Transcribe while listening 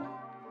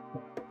What's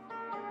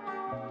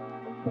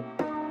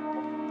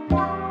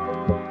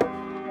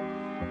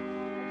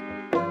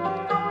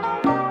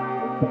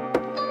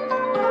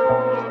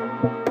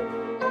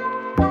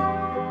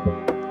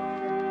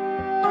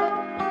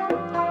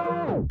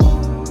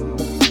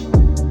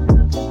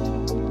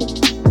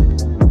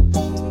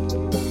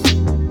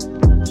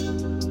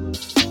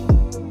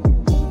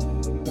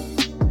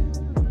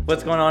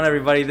going on,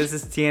 everybody? This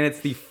is T, and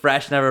it's the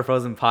Fresh Never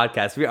Frozen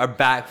podcast. We are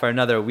back for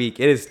another week.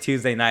 It is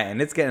Tuesday night, and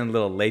it's getting a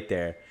little late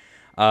there.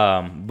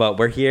 But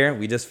we're here.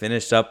 We just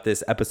finished up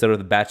this episode of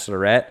The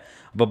Bachelorette.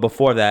 But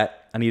before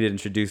that, I need to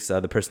introduce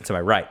the person to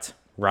my right,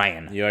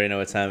 Ryan. You already know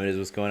what time it is.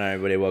 What's going on,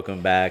 everybody?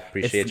 Welcome back.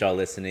 Appreciate y'all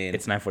listening.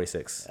 It's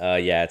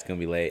 9:46. Yeah, it's going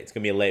to be late. It's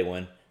going to be a late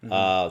one.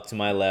 To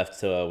my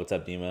left, what's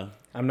up, Demo?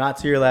 I'm not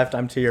to your left.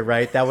 I'm to your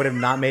right. That would have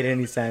not made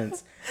any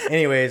sense.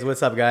 Anyways,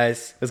 what's up,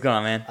 guys? What's going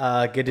on,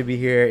 man? Good to be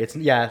here. It's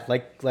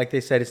like they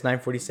said, it's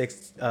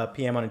 9:46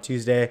 p.m. on a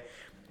Tuesday.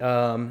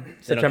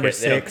 September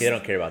 6th. They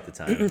don't care about the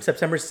time.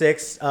 September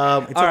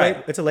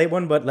 6th. It's a late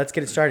one, but let's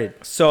get it started.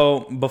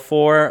 So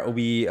before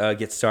we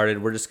get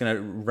started, we're just going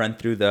to run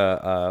through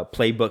the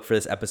playbook for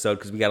this episode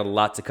because we got a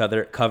lot to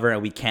cover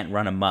and we can't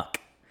run amok.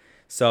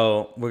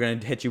 So we're going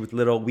to hit you with a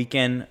little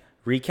weekend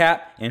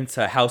recap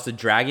into House of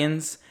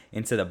Dragons,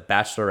 into The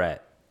Bachelorette.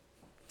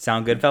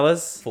 Sound good,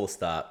 fellas? Full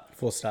stop.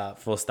 Full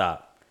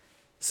stop.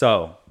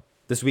 So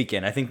this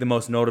weekend, I think the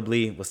most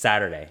notably was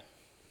Saturday.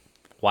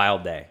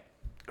 Wild day.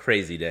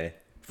 Crazy day.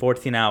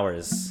 14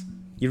 hours.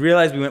 You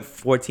realize we went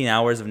 14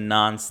 hours of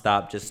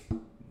nonstop just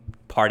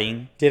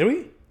partying? Did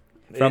we?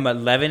 From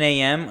 11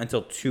 a.m.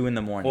 until 2 in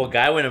the morning. Well,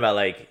 guy went about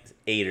like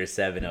 8 or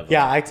 7 of them.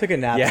 Yeah, I took a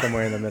nap Yeah.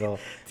 somewhere in the middle.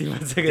 Demo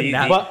took a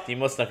nap.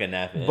 Demo snuck a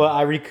nap in. But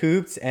I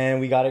recouped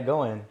and we got it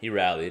going. He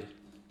rallied.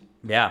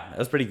 Yeah, that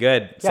was pretty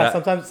good. Yeah,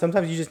 So,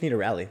 sometimes you just need a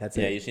rally. That's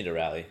Yeah, it. you just need to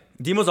rally.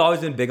 Demo's always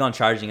been big on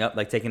charging up,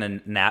 like taking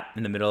a nap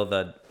in the middle of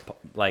the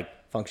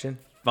Function.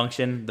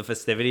 the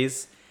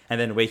festivities, and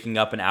then waking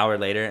up an hour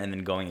later and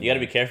then going. You got to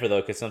be careful,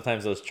 though, because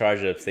sometimes those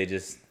charge ups, they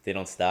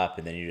don't stop,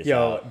 and then you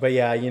just But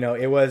yeah,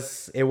 it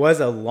was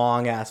a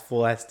long ass,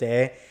 full ass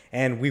day,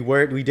 and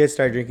we did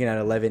start drinking at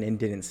 11 and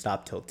didn't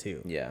stop till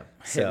 2. Yeah.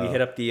 We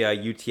hit up the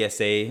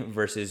UTSA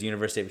versus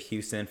University of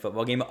Houston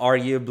football game,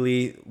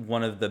 arguably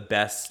one of the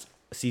best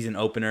season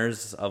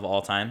openers of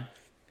all time.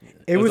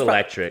 It was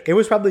electric. It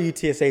was probably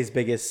UTSA's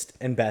biggest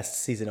and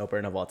best season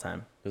opener of all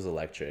time. It was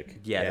electric.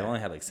 Yeah, they Yeah. only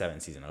had like 7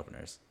 season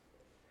openers.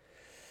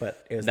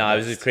 But it was No, it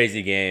was a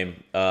crazy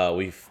game.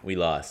 We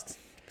lost.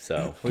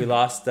 So, We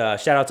lost.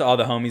 Shout out to all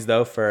the homies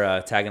though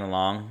for tagging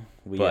along.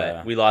 We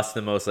lost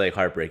in the most like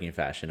heartbreaking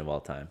fashion of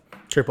all time.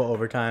 triple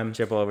overtime.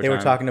 Triple They overtime.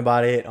 were talking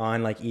about it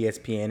on like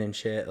ESPN and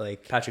shit.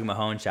 Like Patrick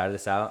Mahone shouted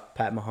us out.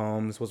 Pat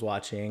Mahomes was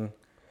watching.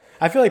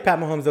 I feel like Pat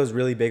Mahomes though is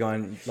really big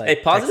on like. Hey,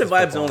 positive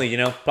Texas vibes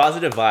football. only.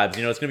 Positive vibes.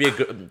 It's gonna be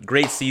a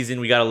great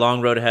season. We got a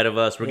long road ahead of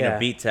us. We're Yeah. gonna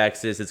beat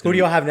Texas. It's Who gonna do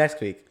y'all have next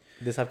week?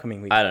 This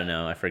upcoming week. I don't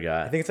know. I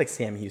forgot. I think it's like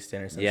Sam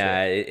Houston or something.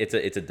 Yeah, it's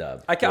a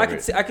dub. I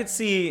could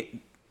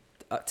see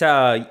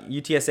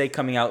UTSA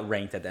coming out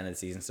ranked at the end of the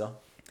season still.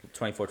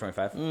 24,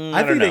 25. I don't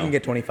think they know. can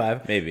get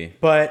 25. Maybe.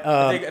 But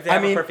If they I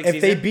have a mean, perfect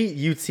if they season? beat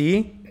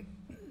UT,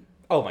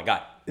 Oh my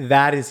God.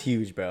 that is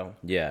huge, bro.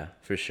 Yeah,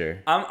 for sure.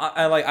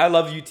 I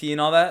love UT and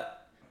all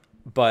that,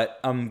 but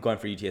I'm going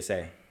for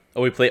UTSA.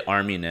 Oh, we play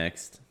Army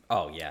next.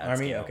 Oh yeah. that's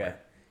Army, game okay. over.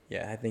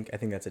 Yeah, I think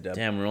that's a dub.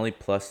 Damn, we're only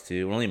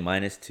 +2. We're only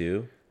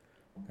 -2.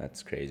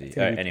 That's crazy. It's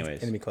All gonna right, be- anyways.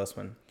 it's gonna be a close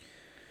one.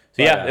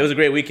 So yeah, it was a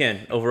great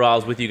weekend. Overall, I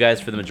was with you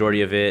guys for the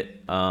majority of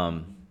it.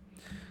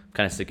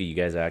 Kind of sick of you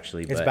guys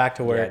actually. It's but, back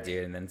to Yeah, work.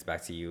 dude, and then it's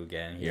back to you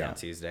again here Yeah. on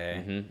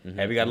Tuesday. Mhm,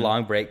 Hey, we got a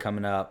long break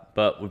coming up,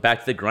 But we're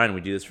back to the grind.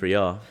 We do this for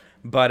y'all.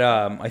 but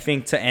I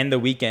think to end the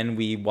weekend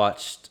we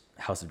watched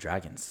House of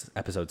Dragons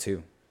episode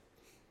 2.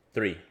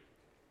 3.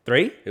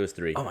 3? It was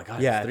 3. Oh my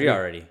God. Yeah, it's 3 3.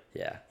 already.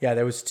 Yeah. Yeah,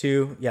 there was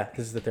 2. Yeah,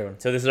 this is the third one.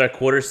 So this is our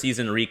quarter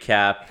season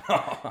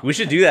recap. We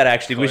should do that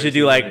actually. We Quarter should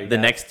do season like the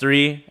recap. next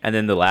 3 and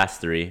then the last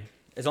 3.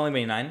 It's only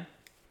been 9.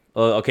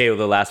 Oh, okay, well,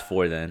 the last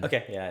 4 then.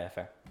 Okay, yeah,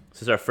 fair.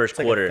 This is our first It's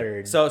like quarter. a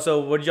third. So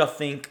what did y'all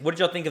think? What did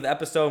y'all think of the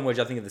episode and what did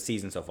y'all think of the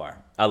season so far?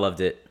 I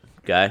loved it,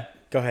 guy.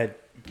 Go ahead.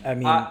 I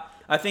mean,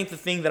 I think the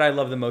thing that I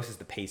love the most is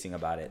the pacing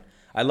about it.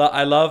 I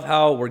love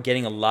how we're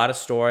getting a lot of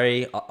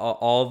story.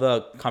 All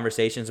the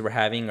conversations we're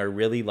having are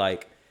really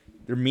like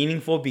they're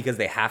meaningful because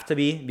they have to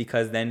be,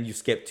 because then you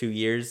skip 2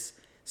 years.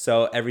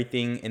 So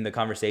everything in the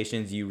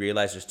conversations you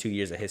realize there's 2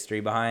 years of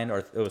history behind, or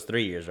it was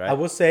 3 years, right? I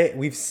will say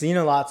we've seen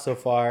a lot so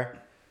far.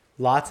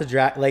 Lots of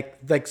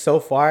like so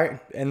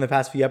far in the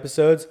past few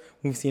episodes,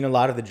 we've seen a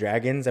lot of the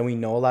dragons and we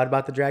know a lot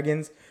about the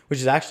dragons, which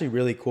is actually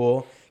really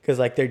cool because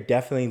like they're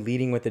definitely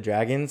leading with the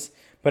dragons.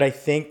 But I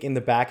think in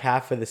the back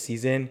half of the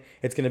season,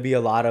 it's gonna be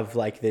a lot of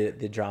like the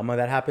drama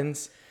that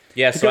happens.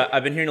 Yeah, so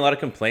I've been hearing a lot of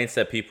complaints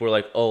that people are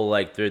like, oh,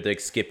 like they're like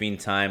skipping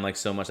time like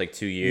so much, like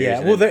 2 years. Yeah,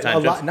 and well, then there, a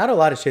time lot, jumps. not a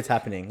lot of shit's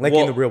happening like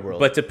in the real world.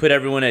 But to put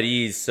everyone at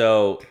ease,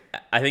 so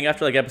I think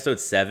after like episode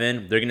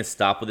 7, they're gonna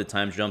stop with the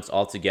time jumps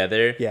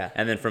altogether. Yeah.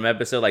 And then from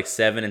episode like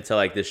 7 until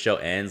like this show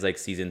ends, like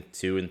season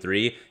 2 and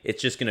 3,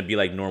 it's just gonna be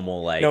like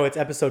normal, like no, it's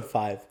episode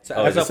 5. So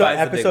Oh, is it? episode 5 is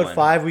the big episode one.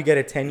 5, we get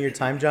a 10-year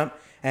time jump,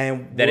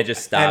 and Then it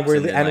just stops, And we're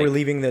and then, we're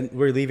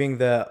like- leaving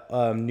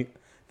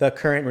the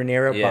current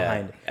Rhaenyra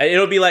behind.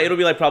 It'll be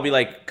like probably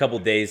like a couple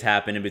days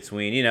happen in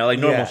between, you know, like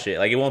normal Yeah. shit.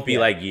 Like it won't be Yeah.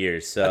 like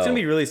years. So It's gonna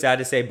be really sad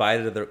to say bye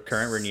to the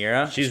current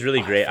Rhaenyra. she's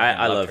really great. I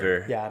fucking love love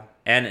her. Yeah.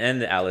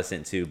 And the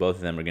Alicent too. Both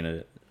of them are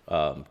gonna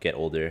get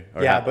older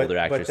or Yeah, have but older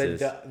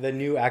actresses. the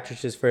new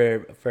actresses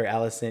for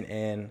Alicent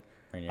and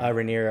Rhaenyra.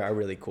 Rhaenyra are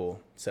really cool.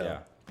 So Yeah.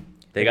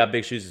 They got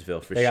big shoes to fill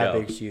for They show.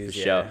 got big shoes, for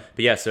yeah. show.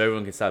 But yeah, so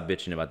everyone can stop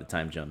bitching about the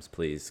time jumps,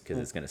 please, because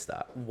it's gonna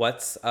stop.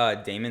 What's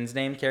Damon's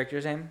name?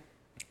 Character's name?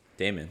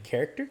 Damon.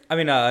 character? I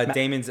mean,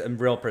 Damon's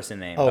real person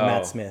name. Oh, Oh.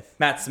 Matt Smith.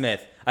 Matt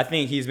Smith. I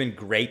think he's been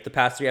great the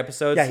past 3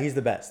 episodes. Yeah, he's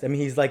the best. I mean,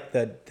 he's like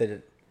the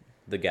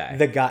The guy.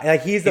 guy.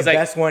 Like he's the He's like-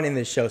 best one in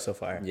this show so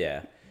far.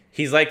 Yeah.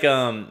 He's like the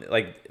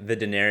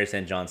Daenerys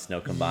and Jon Snow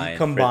combined.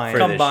 Combined.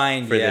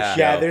 Combined, for yeah. this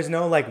Yeah, show. there's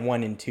no like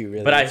 1 and 2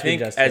 really. But I It's been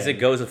think just as him. it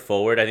goes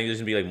forward, I think there's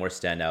gonna be like more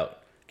standout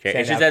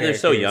characters. It's Standout just that they're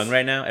so characters. young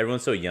right now.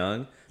 Everyone's so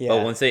young. Yeah.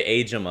 But once they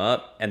age them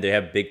up and they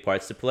have big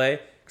parts to play,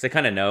 because I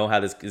kind of know how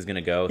this is gonna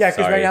go. Yeah,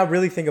 because Sorry. right now,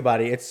 really think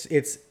about it.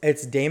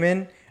 It's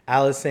Daemon,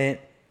 Alicent,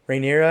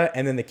 Rhaenyra,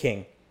 and then the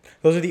King.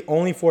 Those are the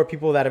only 4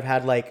 people that have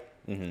had like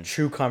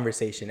true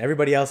conversation.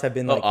 Everybody else have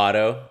been Oh, like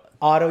Otto.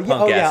 Otto. Yeah,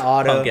 Punk ass,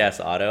 Otto. Punk ass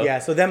Otto. Yeah,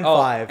 so them Oh,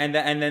 5. and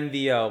then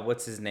the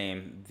what's his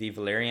name? The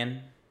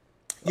Valerian.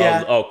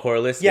 Yeah. Oh,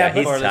 Corlys. Yeah, Yeah,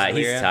 he's but- tight.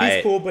 He's Corlys, tight.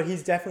 He's cool, but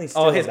he's definitely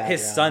still Oh, a his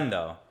background. son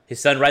though. His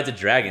son rides a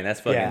dragon.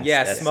 That's fucking. Yeah.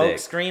 Yeah, that's Smoke sick.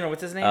 Screen or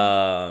what's his name?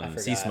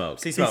 Sea forgot. Smoke.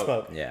 Sea Sea Smoke.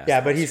 Smoke. Yeah.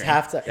 Yeah, but he's Smoke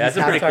half. that's He's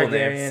a half pretty cool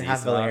name, Targaryen, Sea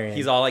half Smoke. Valerian.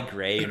 He's all like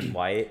gray and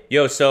white.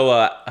 Yo,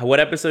 so what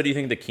episode do you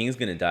think the King's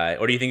gonna die,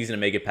 or do you think he's gonna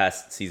make it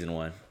past season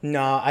 1?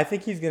 No, I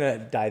think he's gonna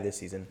die this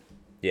season.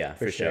 Yeah,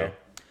 for sure. sure.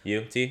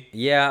 You, T?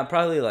 Yeah,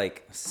 probably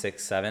like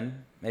 6,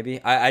 7, maybe.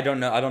 I don't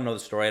know. I don't know the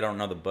story. I don't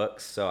know the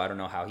books, so I don't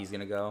know how he's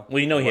gonna go. Well,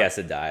 you know he What? has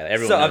to die.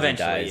 Everyone So knows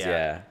eventually, he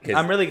dies. Yeah.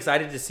 I'm really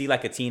excited to see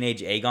like a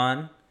teenage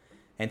Aegon,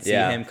 and see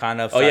Yeah. him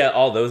kind of. Oh yeah,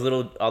 all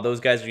those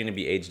guys are gonna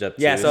be aged up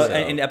too. Yeah. So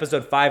in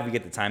episode 5, we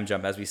get the time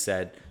jump, as we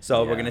said.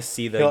 So we're Yeah. gonna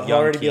see the He'll young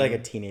already be king, like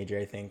a teenager,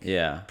 I think.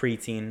 yeah.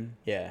 preteen.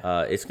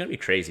 Yeah. It's gonna be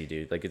crazy,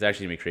 dude. Like it's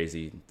actually gonna be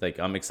crazy. Like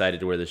I'm excited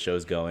to where the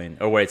show's going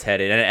or where it's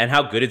headed, and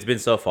how good it's been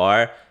so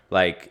far.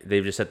 Like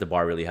they've just set the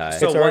bar really high.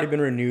 So it's already what-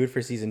 been renewed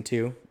for season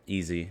 2.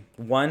 Easy.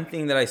 One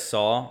thing that I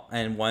saw,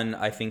 and one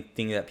I think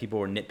thing that people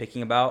were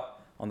nitpicking about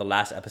on the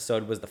last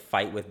episode, was the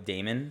fight with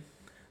Daemon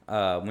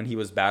when he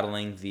was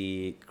battling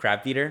the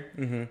crab feeder.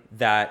 Mm-hmm.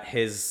 That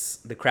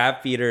the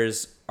crab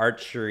feeder's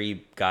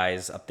archery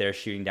guys up there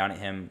shooting down at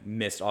him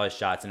missed all his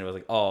shots, and it was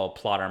like, oh,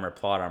 plot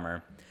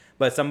armor.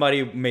 But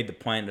somebody made the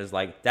point, it was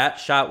like that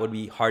shot would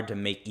be hard to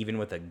make even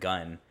with a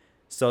gun.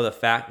 So the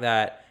fact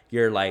that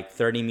you're like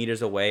 30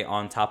 meters away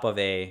on top of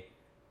a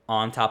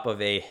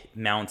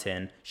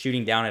mountain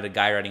shooting down at a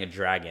guy riding a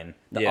dragon,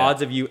 the Yeah.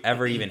 odds of you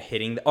ever even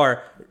hitting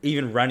or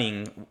even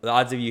running, the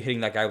odds of you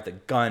hitting that guy with a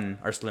gun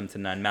are slim to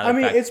none. Matter I of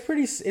mean, fact,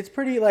 it's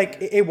pretty like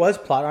it was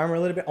plot armor a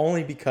little bit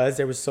only because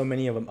there was so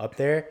many of them up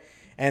there,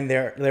 and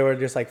they were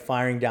just like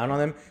firing down on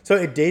them. So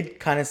it did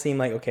kind of seem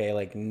like okay,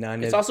 like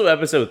none. It's of, also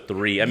episode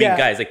 3. I mean, Yeah.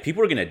 guys, like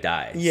people are gonna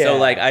die. Yeah. So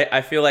like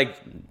I feel like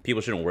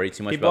people shouldn't worry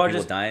too much people about are people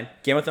just dying.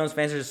 Game of Thrones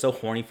fans are just so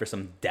horny for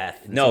some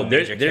death. and No, some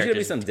there's major gonna be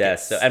characters some to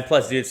deaths. So, get- and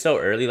plus, dude, it's so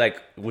early.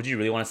 Like, would you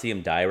really want to see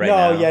him die right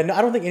no, now? yeah, no,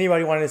 I don't think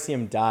anybody wanted to see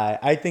him die.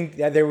 I think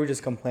that they were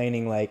just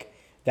complaining like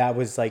that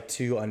was like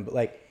too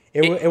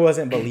it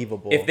wasn't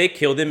believable. If they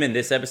killed him in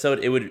this episode,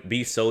 it would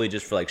be solely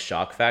just for like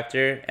shock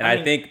factor, and I I,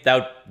 mean- think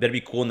that'd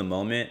be cool in the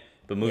moment.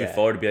 But moving Yeah.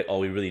 forward, it'd be like, oh,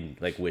 we really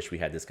like wish we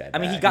had this guy. I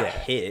mean, he back. got Yeah.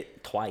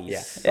 hit twice.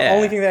 Yeah. Yeah. The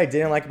only thing that I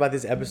didn't like about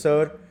this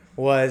episode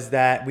was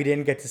that we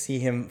didn't get to see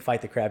him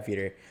fight the crab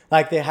feeder.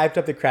 Like they hyped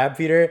up the crab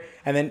feeder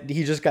and then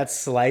he just got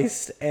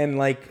sliced and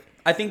like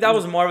I think that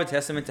was more of a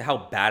testament to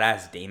how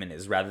badass Daemon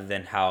is rather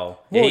than how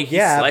well, he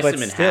yeah, sliced but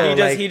him in still, half.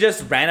 like, he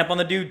just ran up on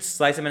the dude,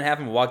 sliced him in half,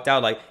 and walked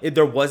out. Like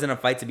there wasn't a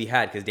fight to be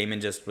had because Daemon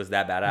just was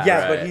that badass.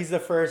 yeah, but Right. he's the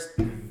first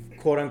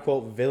quote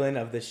unquote villain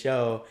of the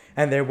show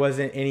and there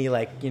wasn't any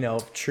like,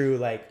 true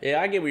like Yeah,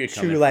 I get where you're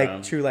coming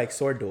from. true like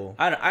sword duel.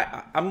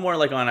 I'm more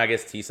like on I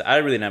guess T side. I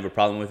really didn't have a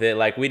problem with it.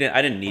 Like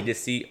I didn't need to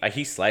see.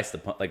 He sliced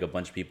like a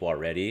bunch of people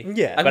already.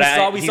 Yeah. I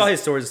mean, we saw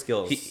his sword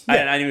skills.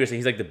 I knew you were saying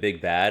he's like the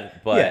big bad,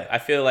 but Yeah. I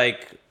feel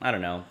like I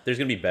don't know. There's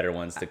gonna be better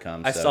ones to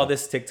come. I so. saw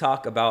this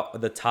TikTok about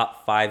the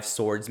top 5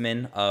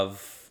 swordsmen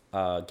of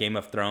Game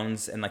of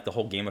Thrones and like the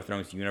whole Game of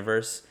Thrones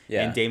universe.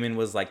 Yeah. And Daemon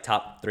was like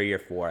top 3 or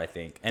 4, I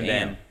think.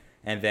 Damn.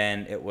 And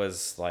then it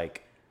was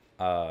like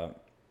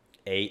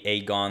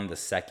Aegon the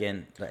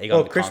Second. Aegon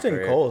Oh, the Kristen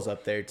Conqueror. Cole's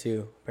up there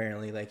too.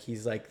 Apparently, like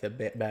he's like the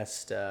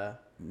best.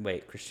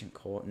 Wait, Christian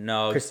Cole?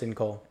 No. Kristen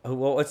Cole.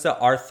 What's the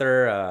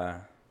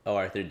Arthur? Oh,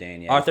 Arthur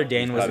Dane. Yeah. Arthur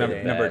Dane He's was probably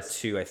the number best.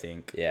 2, I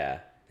think. Yeah.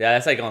 Yeah,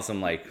 that's like on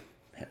some like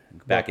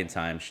back in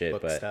time shit,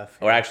 book but stuff,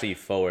 or yeah. actually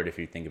forward if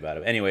you think about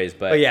it. Anyways,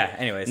 But yeah,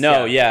 anyways.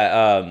 no,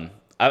 yeah.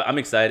 I'm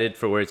excited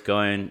for where it's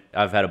going.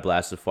 I've had a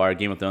blast so far.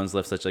 Game of Thrones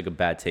left such like a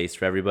bad taste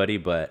for everybody,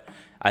 but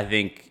I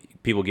think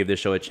people give this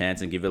show a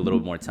chance and give it a little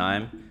more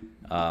time.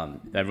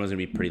 Everyone's gonna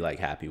be pretty like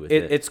happy with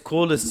it. It's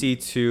cool to see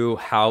too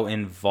how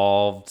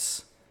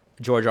involved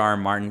George R. R.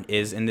 Martin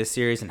is in this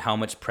series and how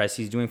much press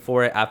he's doing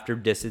for it after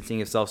distancing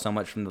himself so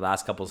much from the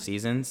last couple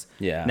seasons.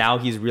 Yeah. Now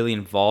he's really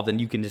involved, and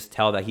you can just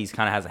tell that he's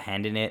kind of has a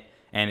hand in it,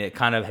 and it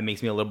kind of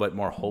makes me a little bit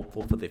more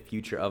hopeful for the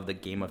future of the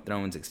Game of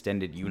Thrones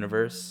extended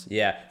universe.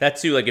 Yeah, that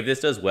too. Like if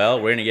this does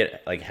well, we're gonna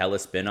get like hella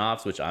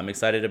spin-offs, which I'm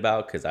excited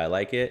about because I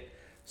like it.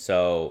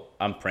 So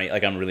I'm praying.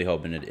 Like I'm really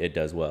hoping it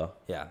does well.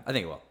 Yeah, I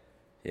think it will.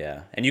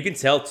 Yeah, and you can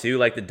tell too,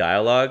 like the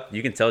dialogue.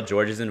 You can tell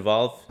George is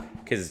involved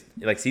because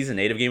like season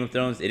 8 of Game of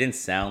Thrones, it didn't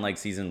sound like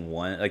season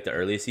 1, like the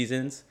earliest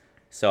seasons.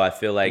 So I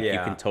feel like you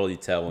Yeah. can totally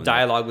tell when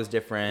Dialogue was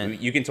different.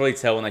 you can totally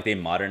tell when like they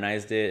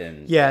modernized it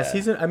and Yeah,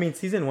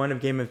 season 1 of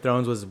Game of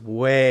Thrones was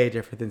way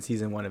different than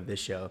season 1 of this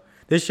show.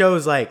 This show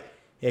is like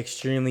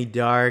extremely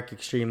dark,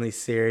 extremely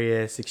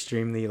serious,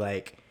 extremely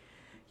like,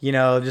 you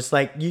know, just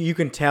like you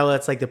can tell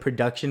it's like the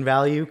production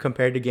value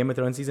compared to Game of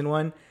Thrones season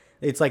 1.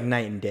 It's like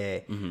night and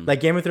day.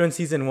 Like Game of Thrones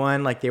season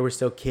 1, like they were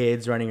still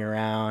kids running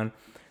around,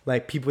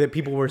 like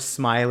people were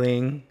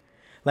smiling.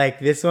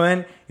 Like this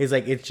one is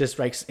like it's just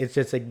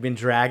like been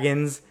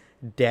dragons,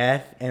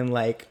 death, and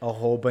like a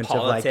whole bunch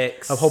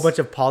Politics.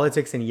 of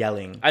politics and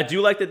yelling. I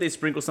do like that they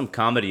sprinkle some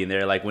comedy in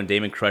there, like when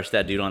Damon crushed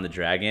that dude on the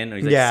dragon.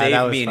 He's like, Yeah, that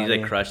save was me, and he funny.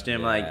 like crushed him.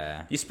 Yeah.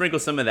 Like you sprinkle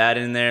some of that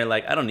in there.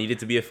 Like I don't need it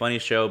to be a funny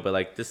show, but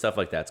like this stuff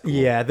like that's cool.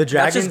 Yeah, the That's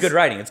dragons. just good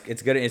writing.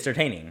 It's good and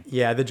entertaining.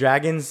 Yeah, the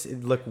dragons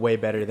look way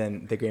better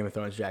than the Game of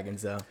Thrones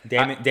dragons, though.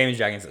 Damon's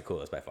Dragons are the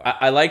coolest by far.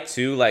 I like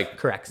too, like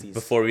Caraxes.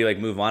 before we like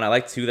move on. I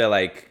like too that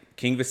like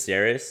King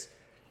Viserys,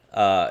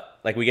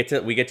 like we get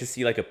to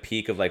see like a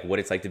peek of like what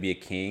it's like to be a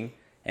king,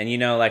 and you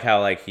know like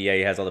how like he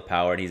has all the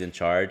power and he's in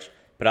charge.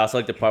 But I also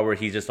like the part where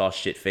he's just all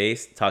shit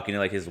faced talking to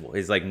like his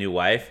like new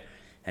wife,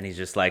 and he's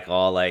just like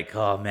all like,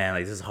 oh man,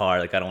 like this is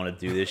hard. Like I don't want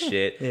to do this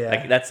shit. Yeah.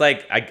 Like that's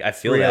like I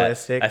feel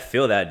Realistic. that. I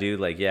feel that, dude.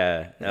 Like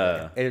yeah.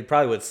 It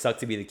probably would suck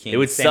to be the king. It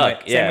would Same suck,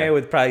 Way, yeah. Same way it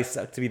would probably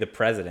suck to be the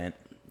president.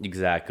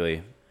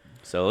 Exactly.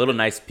 So a little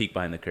nice peek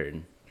behind the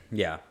curtain.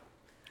 Yeah.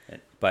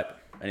 But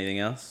Anything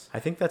else? I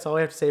think that's all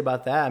I have to say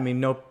about that. I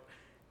mean, no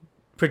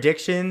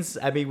predictions.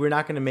 I mean, we're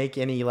not going to make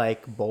any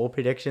like bold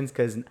predictions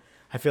because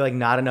I feel like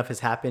not enough has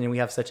happened and we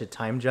have such a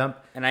time jump.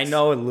 and I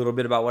know a little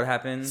bit about what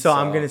happened. So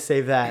I'm going to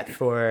save that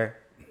for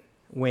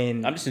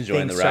when I'm just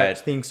enjoying things the ride.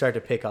 things start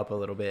to pick up a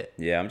little bit.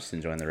 Yeah, I'm just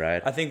enjoying the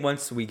ride. I think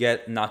once we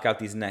knock out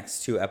these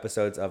next 2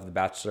 episodes of The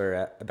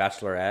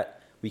Bachelorette,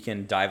 we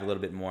can dive a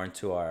little bit more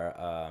into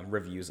our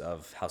reviews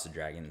of House of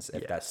Dragons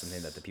if that's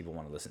something that the people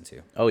want to listen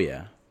to. Oh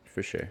yeah,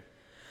 for sure.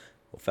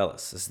 Well,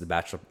 fellas, this is the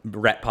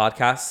Bachelorette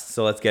podcast,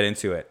 so let's get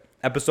into it.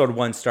 Episode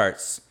 1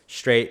 starts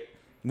straight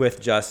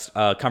with just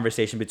a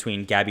conversation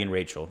between Gabby and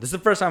Rachel. This is the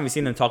first time we've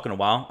seen them talk in a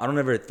while. I don't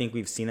ever think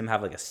we've seen them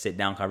have like a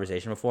sit-down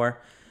conversation before.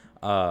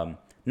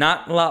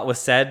 Not a lot was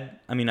said.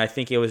 I mean, I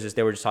think it was just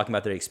they were just talking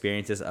about their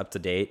experiences up to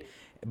date.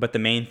 But the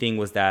main thing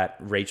was that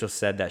Rachel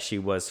said that she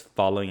was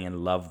falling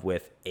in love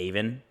with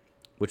Avon,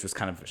 which was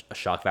kind of a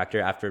shock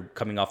factor after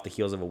coming off the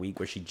heels of a week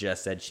where she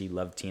just said she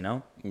loved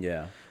Tino.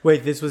 Yeah.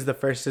 Wait, this was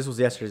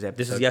yesterday's episode.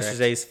 This is correct?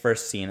 yesterday's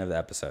first scene of the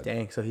episode.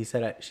 Dang, so she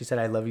said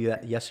I love you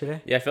that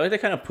yesterday? Yeah, I feel like they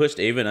kind of pushed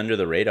Avon under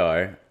the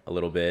radar a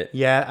little bit.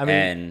 Yeah, I mean,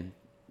 And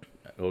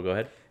well, go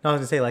ahead. no, I was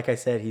going to say, like I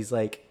said, he's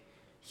like,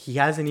 he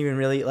hasn't even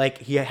really, like,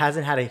 he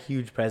hasn't had a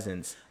huge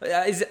presence.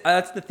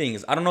 That's the thing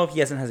is I don't know if he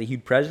hasn't has a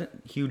huge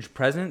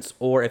presence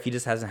or if he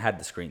just hasn't had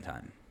the screen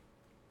time.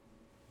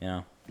 You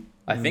know,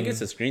 I think it's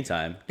the screen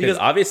time Because- because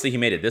obviously he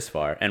made it this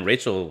far, and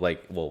Rachel is I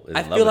in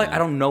love feel with like him. I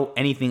don't know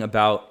anything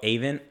about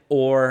Avon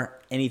or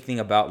anything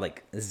about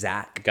like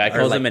Zach. Guy or,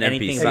 calls like, him an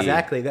anything NPC. about-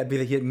 Exactly. That'd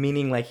be the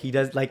meaning, like, he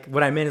does, like,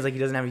 what I meant is, like, he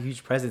doesn't have a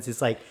huge presence.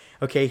 It's like,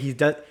 okay, he's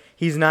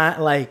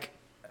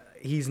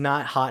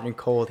not hot and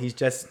cold. He's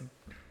just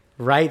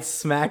right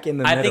smack in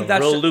the I middle. think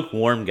that's real just-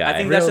 lukewarm guy. I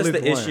think that's Real just the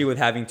lukewarm. issue with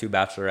having 2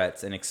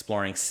 bachelorettes and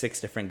exploring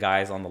 6 different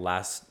guys on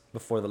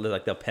before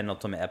the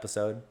penultimate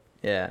episode.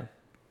 yeah.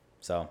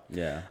 So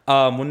yeah.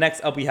 well,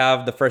 next up we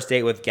have the first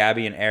date with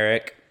Gabby and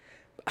Eric,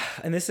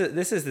 and this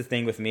is the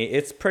thing with me.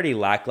 It's pretty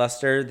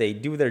lackluster. They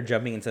do their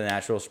jumping into the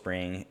natural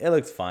spring. It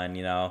looks fun,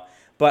 you know,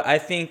 but I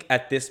think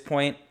at this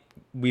point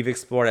we've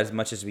explored as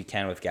much as we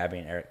can with Gabby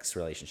and Eric's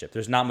relationship.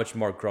 There's not much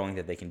more growing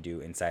that they can do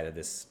inside of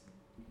this,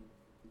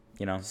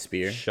 you know,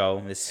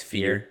 this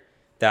sphere.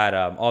 That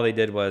all they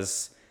did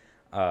was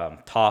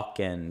talk,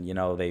 and you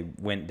know they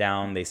went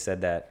down. They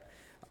said that.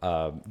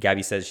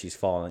 Gabby says she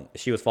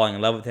was falling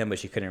in love with him, but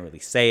she couldn't really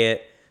say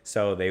it.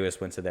 So they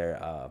just went to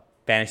their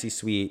fantasy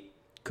suite,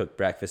 cooked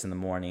breakfast in the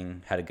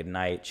morning, had a good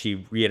night.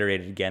 She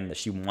reiterated again that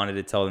she wanted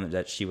to tell him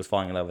that she was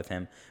falling in love with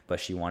him,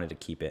 but she wanted to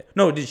keep it.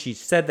 No, she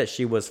said that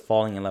she was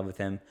falling in love with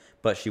him,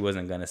 but she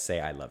wasn't going to say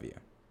I love you.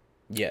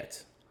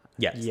 Yet.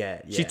 Yes.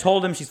 Yeah, She yeah.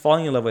 told him she's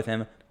falling in love with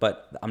him,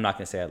 but I'm not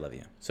gonna say I love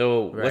you.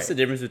 So what's Right. the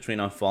difference between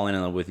I'm falling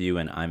in love with you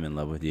and I'm in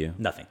love with you?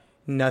 Nothing.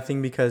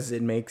 Nothing, because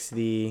it makes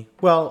the,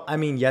 well, I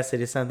mean, yes, it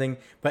is something,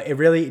 but it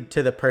really,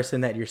 to the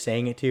person that you're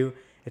saying it to,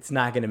 it's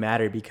not going to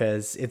matter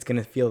because it's going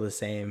to feel the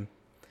same.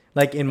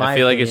 Like, in my I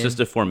feel like it's opinion, just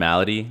a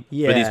formality for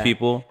these Yeah.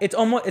 people. It's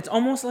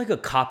almost like a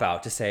cop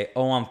out to say,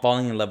 "Oh, I'm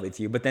falling in love with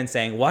you," but then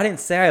saying, "Well, I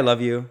didn't say I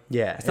love you."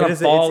 yeah, Instead of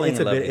it's falling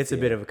it's in a love bit, with it's a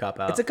you. bit of a cop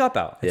out. It's a cop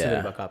out. It's a bit Yeah.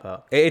 of a cop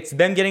out. It's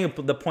them getting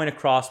the point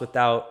across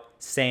without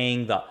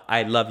saying the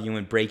 "I love you"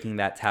 and breaking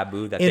that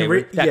taboo that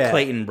Yeah.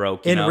 Clayton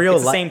broke. In real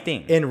it's the life, same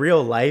thing. In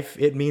real life,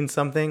 it means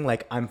something,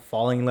 like I'm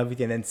falling in love with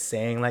you, and then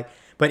saying like,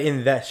 but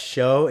in the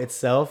show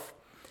itself,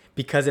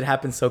 because it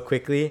happens so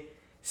quickly,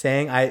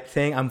 saying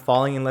I'm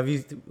falling in love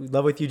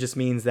with you just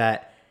means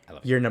that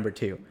you're number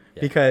two,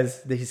 Yeah.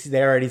 because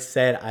they already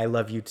said I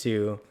love you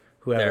to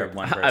whoever. They're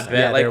one I person. bet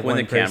Yeah, they're like when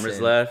the one cameras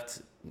person.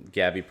 left,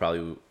 Gabby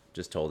probably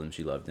just told him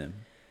she loved him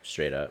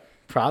straight up.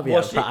 Probably,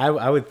 Well,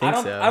 I would think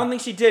so. I don't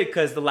think she did,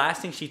 because the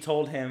last thing she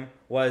told him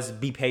was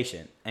be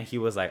patient, and he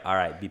was like, "All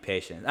right, be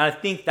patient." And I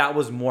think that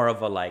was more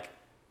of a like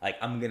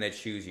I'm gonna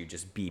choose you,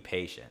 just be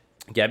patient.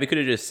 Gabby could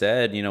have just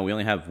said, you know, we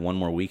only have one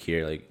more week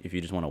here. Like, if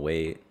you just want to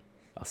wait,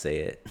 I'll say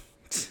it.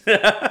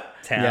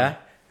 Damn. Yeah.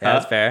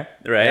 That's fair.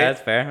 Right? Yeah,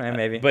 that's fair.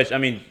 Maybe. But I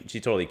mean,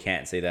 she totally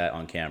can't say that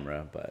on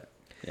camera. But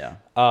yeah,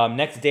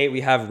 Next date,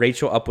 we have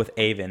Rachel up with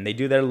Avon. They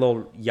do their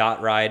little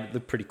yacht ride.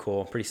 Look pretty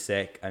cool, pretty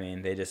sick. I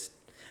mean,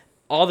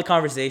 all the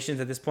conversations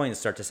at this point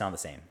start to sound the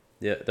same.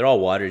 yeah, they're all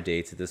water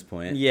dates at this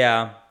point.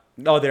 Yeah.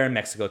 Oh, they're in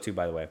Mexico too,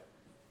 by the way.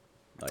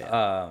 Oh,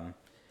 yeah.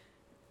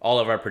 All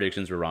of our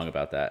predictions were wrong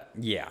about that.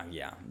 Yeah.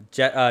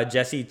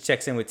 Jesse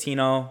checks in with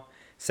Tino,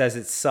 says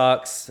it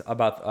sucks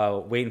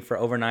about waiting for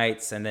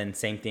overnights, and then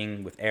same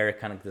thing with Eric,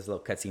 kind of this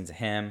little cutscenes of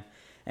him.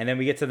 And then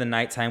we get to the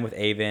nighttime with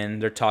Avon.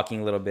 They're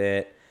talking a little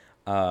bit.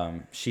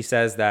 She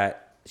says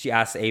that she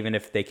asks Avon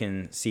if he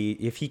can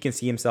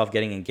see himself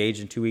getting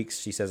engaged in 2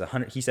 weeks. He says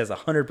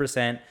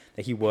 100%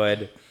 that he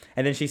would.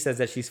 And then she says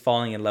that she's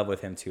falling in love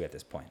with him too at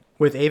this point.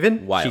 With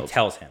Avon? Wild. She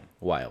tells him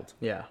Wild.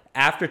 Yeah.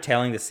 after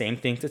telling the same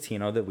thing to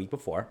Tino the week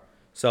before.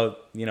 So,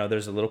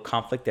 there's a little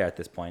conflict there at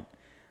this point.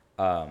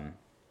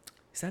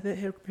 Is that a bit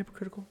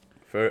hypocritical?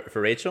 For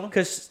Rachel?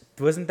 Because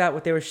wasn't that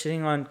what they were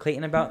shitting on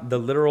Clayton about? The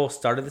literal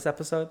start of this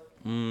episode?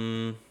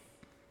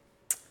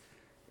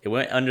 It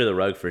went under the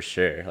rug for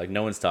sure. Like,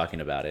 no one's talking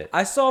about it.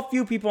 I saw a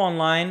few people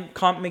online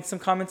make some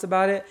comments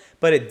about it,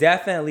 but it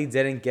definitely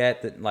didn't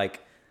get the,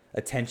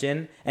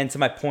 attention. And to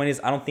my point is,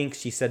 I don't think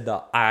she said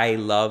the "I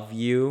love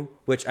you,"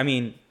 which I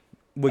mean,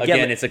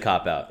 Again, it's a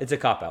cop out. it's a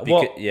cop out.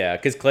 Well, Well, yeah,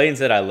 because Clayton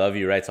said "I love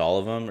you" right to all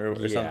of them or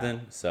Yeah.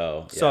 something.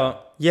 So yeah. so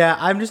Yeah,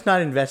 I'm just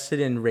not invested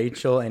in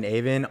Rachel and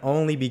Avon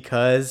only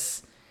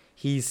because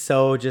he's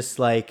so just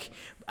like,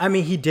 I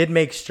mean, he did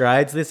make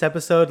strides this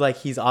episode. Like,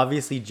 he's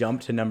obviously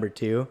jumped to number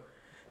 2.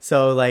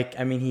 So, like,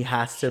 I mean, he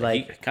has to, he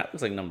like, kind of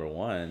looks like number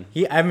one.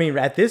 I mean,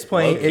 at this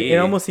point, it Low-key.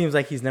 almost seems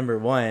like he's number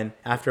 1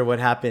 after what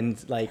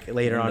happened, like,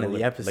 later on in the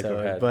Like episode.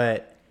 overhead.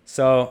 But,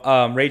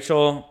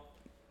 Rachel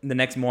the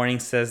next morning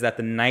says that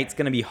the night's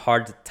gonna be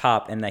hard to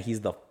top and that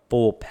he's the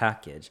full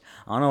package.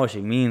 I don't know what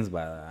she means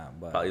by that,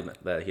 but Probably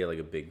that he had like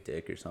a big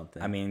dick or something.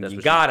 I mean, That's you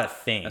what gotta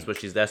think. That's what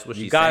she's you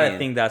saying. gotta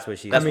think that's what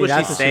she's. That's I mean, what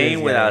that's she's what she saying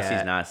is without getting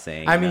she's at. not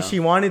saying. I you mean, know? she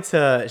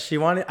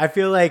wanted, I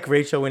feel like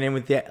Rachel went in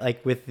with the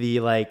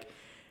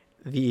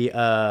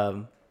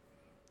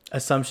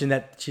assumption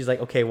that she's like,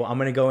 okay, well, I'm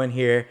going to go in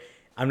here.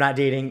 I'm not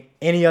dating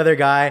any other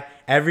guy.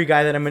 Every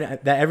guy that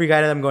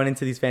I'm going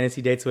into these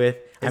fantasy dates with,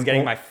 I'm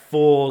getting my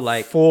full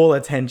full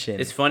attention.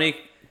 It's funny.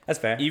 That's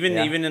fair. Even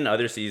Yeah. even in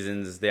other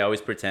seasons, they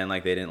always pretend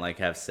like they didn't like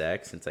have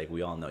sex. It's like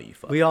we all know you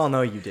fucked. We all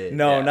know you did.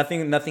 No, Yeah.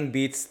 nothing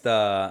beats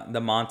the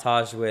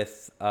montage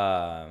with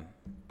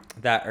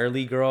that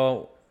early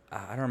girl.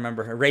 I don't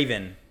remember her,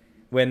 Raven,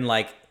 when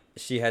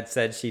she had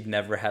said she'd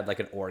never had like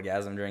an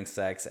orgasm during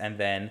sex, and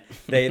then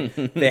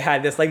they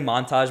had this like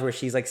montage where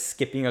she's like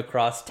skipping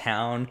across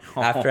town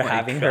after my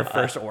having her God.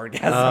 first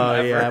orgasm. Oh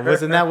ever. yeah,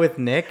 wasn't that with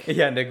Nick?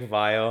 Yeah, Nick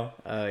Vile.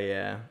 Oh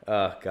yeah.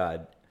 Oh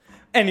God.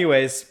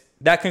 Anyways,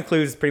 that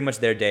concludes pretty much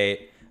their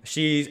date.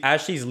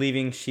 As she's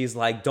leaving, she's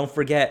like, "Don't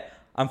forget,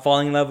 I'm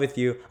falling in love with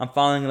you. I'm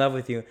falling in love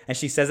with you." And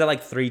she says it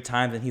like 3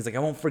 times, and he's like, I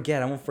won't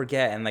forget,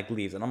 and like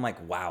leaves. And I'm like,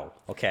 wow,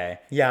 okay.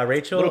 Yeah, a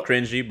Rachel. little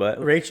cringy,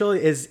 but Rachel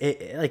is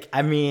like,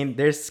 I mean,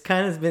 there's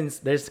kind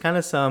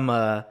of some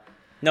no.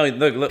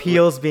 Look,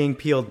 peels being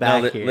peeled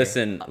back no, here.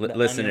 listen, The onion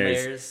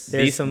listeners. layers.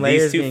 There's some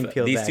layers being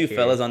peeled These back two here.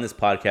 fellas on this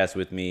podcast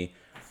with me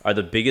are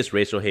the biggest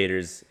Rachel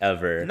haters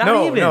ever. Not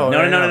No, even. no.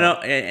 No.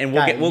 And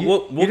we'll Guy, get we'll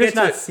you're get just to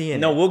not it. seeing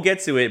No, it. we'll get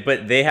to it.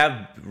 But they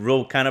have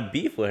real kind of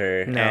beef with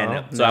her, No,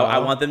 and so no. I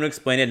want them to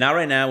explain it. Not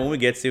right now. When we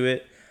get to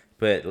it,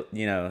 but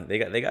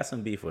they got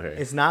some beef with her.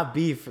 It's not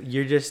beef.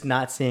 You're just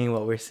not seeing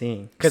what we're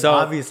seeing. Because So-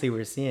 obviously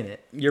we're seeing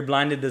it. You're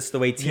blinded this the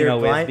way Tino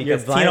blind- is, you're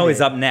because Tino is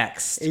blinded. up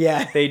next.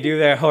 Yeah. They do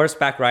their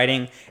horseback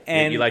riding,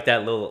 and you like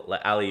that little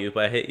alley oop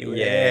I hit you with?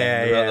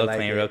 Yeah, Yeah, I real like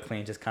clean, it. real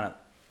clean, just kind of.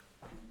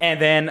 And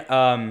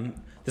then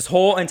this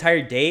whole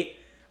entire date,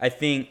 I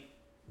think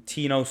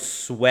Tino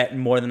sweat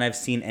more than I've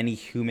seen any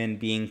human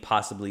being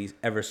possibly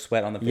ever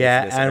sweat on the face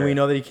Yeah, of this and we earth.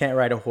 know that he can't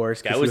ride a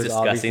horse. 'cause That he was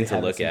disgusting obviously to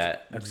having look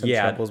at. some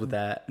Yeah. troubles with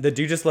that. The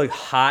dude just looked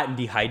hot and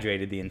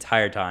dehydrated the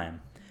entire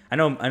time. I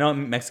know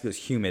Mexico's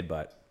humid,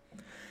 but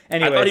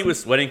anyway. I thought he was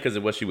sweating because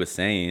of what she was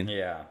saying,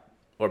 Yeah.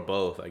 or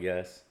both, I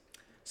guess.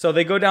 So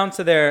they go down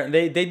to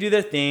they do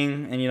their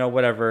thing, and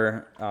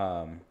whatever.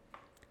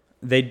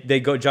 They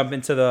go jump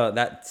into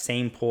that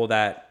same pool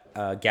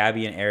that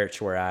Gabby and Eric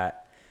were at.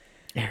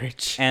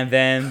 Erich. And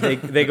then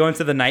they go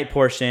into the night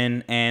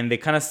portion and they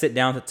kind of sit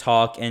down to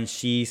talk, and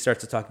she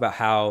starts to talk about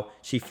how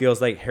she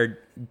feels like her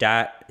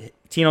dad,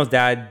 Tino's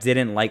dad,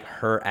 didn't like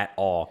her at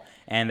all,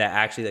 and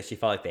that she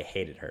felt like they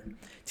hated her.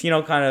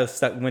 Tino kind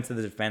of went to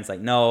the defense like,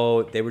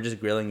 no, they were just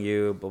grilling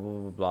you, blah, blah,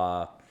 blah,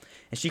 blah.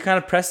 And she kind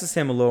of presses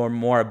him a little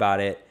more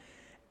about it,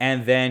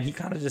 and then he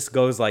kind of just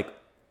goes like,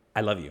 I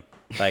love you.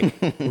 Like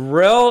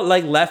real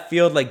like left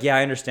field, like, yeah,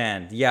 I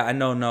understand. Yeah, I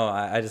know, no,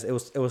 I just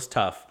it was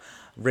tough.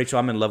 Rachel,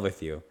 I'm in love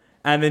with you.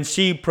 And then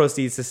she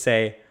proceeds to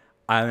say,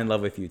 I'm in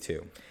love with you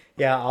too.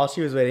 Yeah, all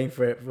she was waiting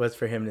for was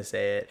for him to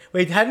say it.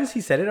 Wait, hadn't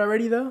he said it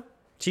already though?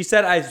 She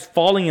said, I was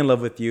falling in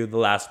love with you the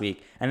last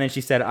week. And then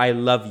she said, I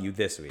love you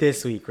this week.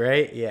 This week,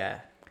 right? Yeah.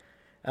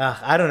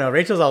 I don't know.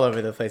 Rachel's all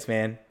over the place,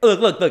 man.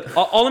 Look.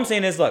 All I'm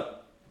saying is,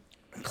 look,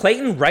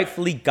 Clayton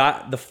rightfully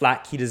got the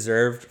flack he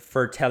deserved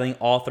for telling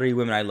all three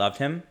women I loved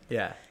him.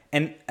 Yeah.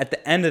 And at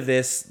the end of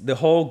this, the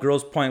whole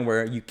girl's point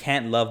where you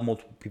can't love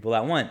multiple people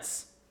at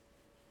once.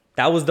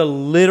 That was the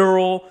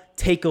literal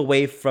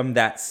takeaway from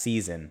that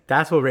season.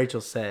 That's what Rachel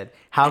said.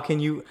 How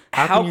can you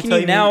How can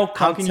you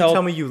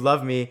tell me you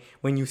love me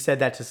when you said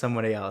that to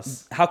somebody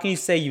else? How can you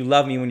say you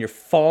love me when you're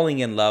falling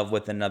in love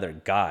with another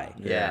guy?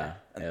 Yeah.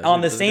 Yeah, On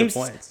the those are good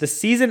same points. the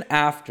season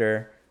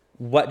after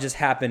what just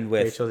happened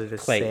with Rachel did the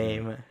Clayton.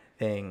 same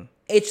thing.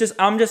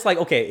 I'm just like,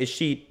 okay,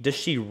 does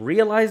she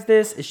realize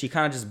this? Is she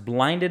kind of just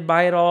blinded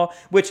by it all?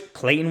 Which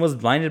Clayton was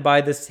blinded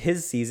by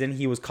his season.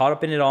 He was caught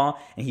up in it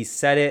all, and he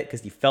said it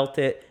because he felt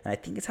it. And I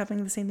think it's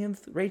happening the same thing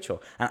with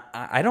Rachel.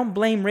 I don't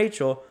blame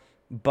Rachel,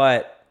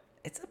 but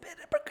it's a bit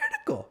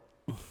hypocritical.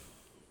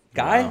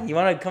 Guy, Wow. you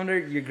want to come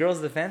to your girl's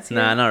defense here?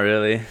 Nah, not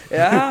really.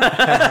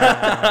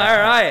 Yeah? All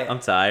right. I'm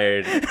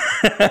tired.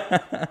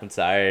 I'm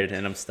tired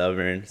and I'm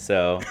stubborn,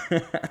 so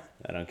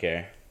I don't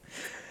care.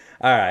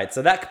 All right,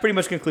 so that pretty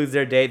much concludes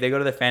their date. They go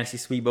to the fantasy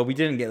suite, but we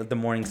didn't get the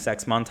morning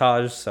sex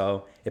montage,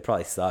 so it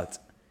probably sucked.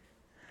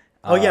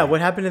 Oh yeah,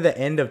 what happened at the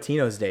end of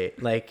Tino's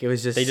date? Like it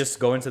was just They just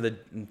go into the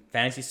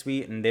fantasy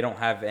suite and they don't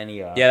have any.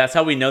 Yeah, that's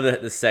how we know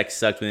that the sex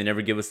sucked when they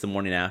never give us the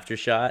morning after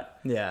shot.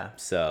 yeah.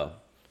 So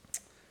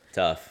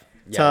tough.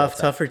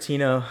 Tough for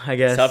Tino, I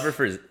guess. Tougher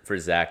for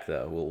Zach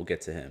though. We'll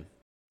get to him.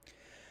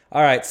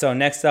 All right, so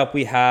next up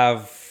we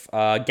have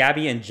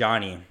Gabby and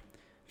Johnny.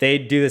 They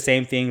do the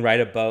same thing, ride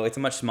a boat. It's a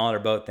much smaller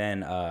boat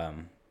than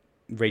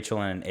Rachel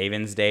and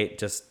Avon's date.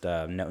 Just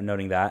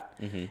noting that.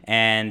 Mm-hmm.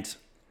 And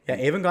Yeah,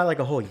 Avon got like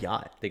a whole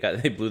yacht. They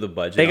blew the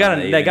budget. he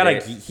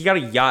got a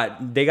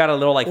yacht. They got a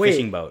little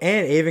fishing boat.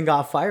 And Avon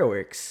got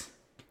fireworks.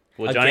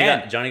 Well,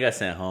 Again. Johnny got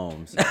sent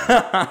home. So.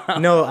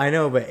 No, I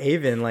know, but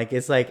Avon,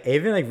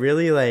 Avon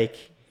really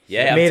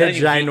Yeah, I'm made a telling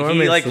you,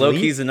 ginormous he like low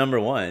leap. key's the number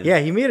one. Yeah,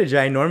 he made a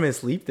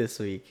ginormous leap this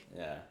week.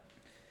 Yeah.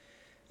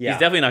 Yeah. He's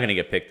definitely not gonna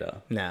get picked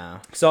though. No.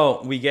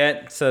 So we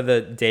get to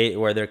the date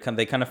where they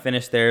kind of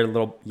finish their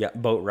little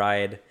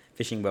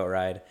fishing boat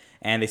ride,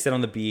 and they sit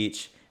on the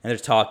beach and they're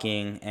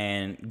talking.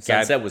 And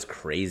Sunset was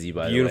crazy,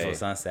 by the way. beautiful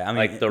sunset. I mean,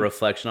 like the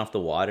reflection off the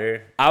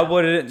water. I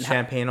wouldn't.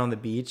 Champagne on the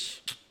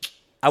beach.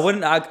 I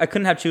wouldn't. I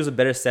couldn't have choose a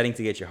better setting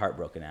to get your heart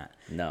broken at.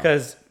 No.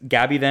 Because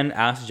Gabby then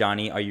asked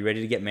Johnny, "Are you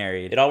ready to get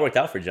married?" It all worked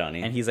out for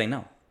Johnny. And he's like,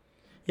 "No."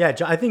 Yeah,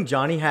 I think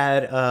Johnny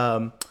had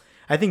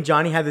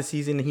the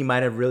season he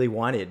might have really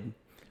wanted.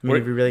 I mean,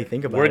 if you really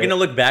think about it. We're gonna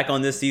look back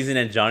on this season,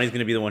 and Johnny's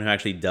gonna be the one who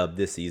actually dubbed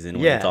this season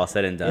when Yeah. it's all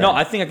said and done. No,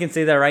 I think I can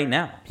say that right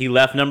now. He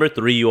left number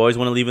 3. You always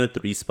want to leave in the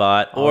 3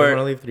 spot, Always or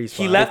wanna leave 3 He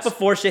spots. left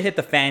before shit hit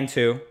the fan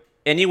too.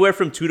 anywhere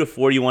from 2 to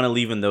 4. You want to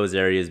leave in those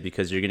areas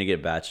because you're gonna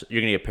get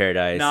You're gonna get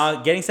Paradise. Now,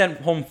 getting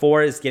sent home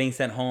 4 is getting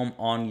sent home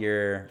on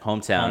your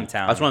hometown.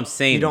 That's what I'm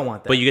saying. You don't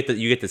want that. But you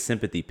get the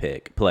sympathy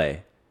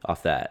play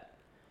off that.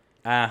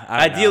 I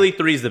don't Ideally, know.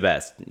 3 is the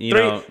best. Three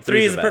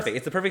is the perfect. best.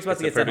 It's the perfect spot It's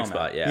to the get sent perfect home.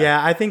 spot. At. Yeah.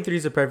 Yeah, I think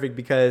 3's a perfect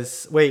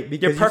because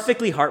You're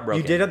perfectly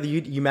heartbroken.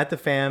 You met the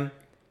fam,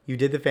 you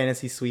did the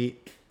fantasy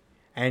suite,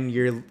 and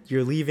you're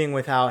leaving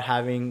without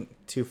having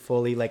to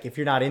fully if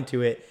you're not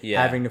into it,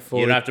 Yeah. having to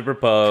fully You don't have to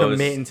propose.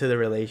 commit into the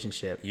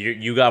relationship.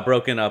 You got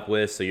broken up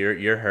with, so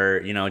you're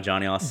hurt.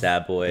 Johnny all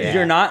sad boy. Yeah.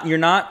 You're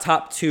not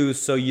top 2,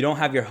 so you don't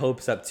have your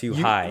hopes up too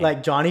high.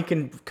 Like Johnny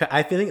can,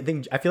 I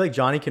feel like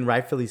Johnny can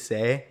rightfully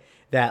say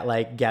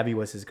that Gabby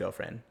was his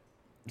girlfriend.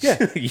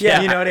 Yeah.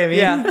 Yeah. You know what I mean?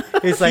 Yeah.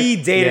 It's like He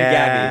dated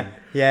yeah, Gabby.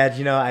 Yeah,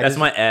 you know, That's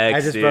my ex,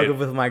 I just dude. broke up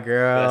with my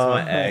girl.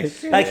 That's my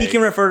ex. Like he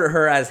can refer to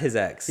her as his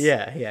ex.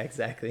 Yeah,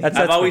 exactly. That's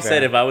I've always fair.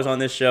 said if I was on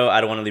this show,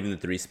 I don't want to live in the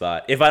 3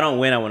 spot. If I don't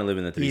win, I want to live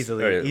in the 3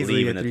 easily, or easily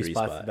leave a in the 3 3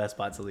 spot's spot. the best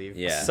spot to leave.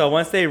 Yeah. So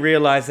once they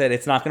realize that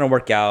it's not gonna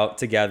work out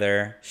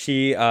together,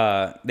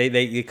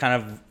 they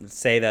kind of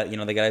say that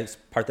they gotta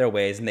part their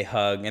ways, and they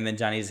hug, and then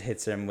Johnny just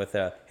hits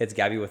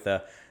Gabby with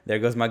a "There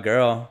goes my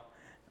girl."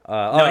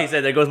 No, he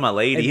said, "There goes my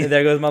lady."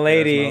 There goes my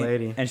lady. There goes my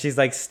lady. And she's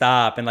like,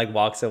 "Stop," and like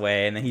walks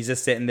away, and then he's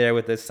just sitting there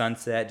with the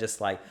sunset, just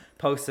like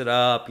posted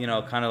up,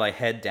 kind of like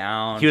head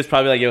down. He was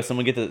probably like, "Yo,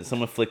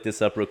 someone flick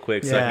this up real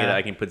quick so Yeah.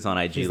 I can put this on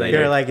IG He's like, later."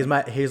 they're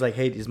like, he's like,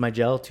 hey, is my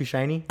gel too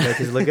shiny? Like,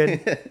 does it look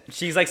good?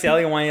 She's like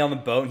sailing away on the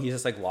boat, and he's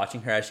just like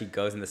watching her as she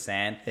goes in the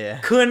sand. Yeah.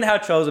 Couldn't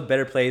have chose a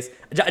better place.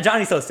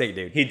 Johnny's so sick,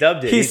 dude. He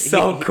dubbed it. He's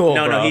so cool,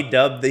 No, bro. he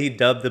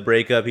dubbed the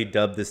breakup. He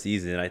dubbed the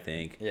season. I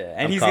think. Yeah,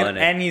 I'm and calling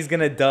it. he's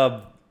gonna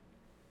dub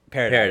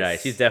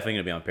Paradise. He's definitely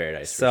gonna be on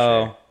Paradise.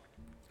 So,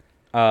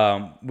 for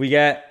sure. we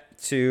get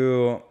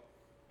to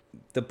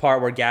the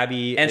part where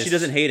Gabby And she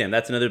doesn't hate him.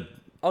 That's another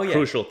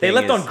crucial thing. They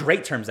left is- on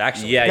great terms,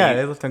 actually. Yeah, Yeah, you-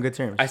 they left on good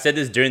terms. I said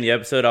this during the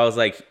episode. I was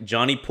like,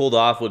 Johnny pulled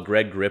off what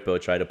Greg Grippo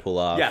tried to pull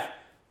off. Yeah.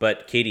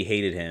 But Katie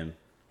hated him,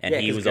 and Yeah,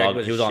 he 'cause was Greg all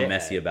was he a was all shithead.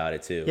 messy about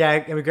it too. Yeah,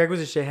 I mean, Greg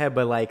was a shithead,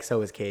 but like, so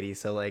was Katie.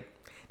 So like,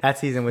 that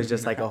season was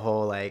just like a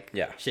whole like,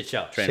 Yeah. Shit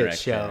show. Train Shit wreck,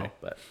 show. train wreck,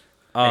 But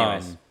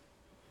anyways,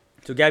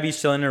 So Gabby's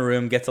chilling in her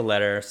room, gets a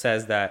letter,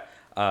 says that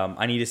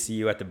I need to see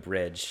you at the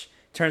bridge.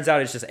 Turns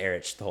out it's just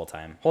Eric the whole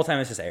time. Whole time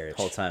it's just Eric.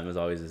 whole time was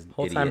always this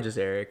whole idiot. time just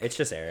Eric. It's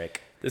just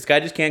Eric. This guy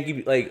just can't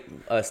keep like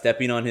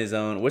stepping on his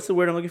own. What's the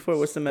word I'm looking for?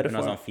 What's the Putting metaphor?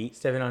 on his own feet.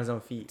 Stepping on his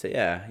own feet. So,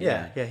 yeah.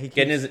 He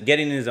getting keeps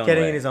getting in his own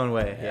getting way. in his own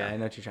way. Yeah. Yeah, I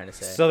know what you're trying to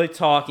say. So they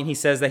talk, and he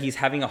says that he's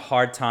having a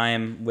hard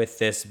time with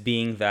this,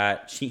 being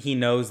that he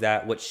knows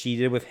that what she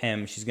did with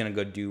him, she's gonna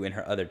go do in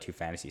her other 2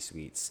 fantasy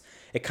suites.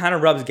 It kind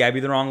of rubs Gabby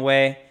the wrong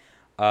way.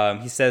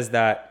 He says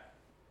that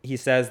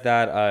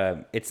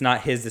it's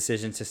not his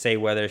decision to say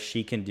whether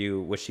she can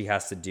do what she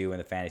has to do in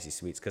the fantasy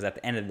suites, because at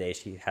the end of the day,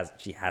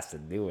 she has to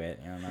do it.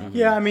 You know?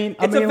 yeah, I mean,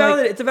 It's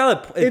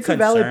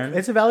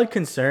a valid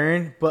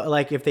concern, but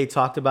like if they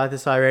talked about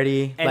this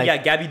already, And like, yeah,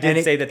 Gabby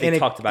did say that they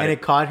talked about and it.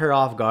 it caught her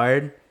off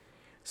guard.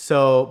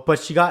 So, but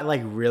she got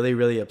like really,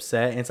 really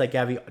upset, and it's like,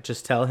 Gabby,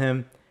 just tell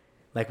him,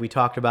 like, we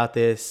talked about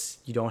this.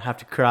 You don't have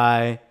to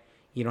cry.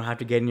 You don't have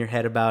to get in your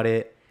head about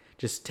it.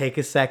 Just take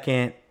a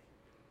second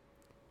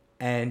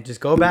and just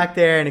go back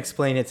there and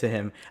explain it to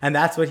him. And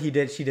that's what he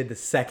did. She did the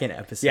second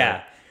episode.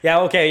 Yeah. Yeah.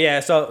 Okay. Yeah.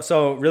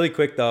 So really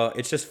quick though,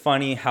 it's just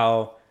funny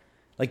how,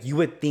 like, you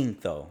would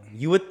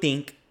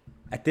think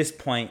at this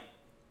point,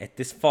 at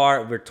this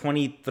far, we're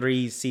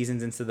 23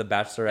 seasons into The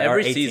Bachelorette. or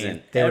Every 18.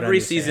 season, They would every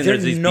understand. season,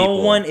 there's these no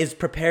people. one is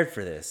prepared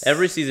for this.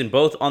 Every season,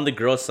 both on the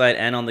girl side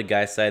and on the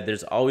guy side,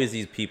 there's always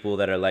these people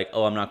that are like,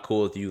 "Oh, I'm not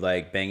cool with you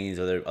like banging these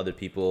other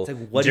people It's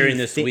like, what do during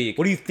you this think- week."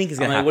 what do you think is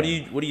I'm gonna like,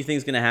 happen? What do you think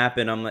is gonna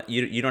happen? I'm like,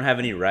 you don't have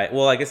any right.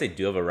 Well, I guess they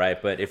do have a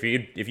right, but if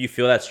you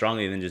feel that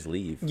strongly, then just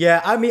leave.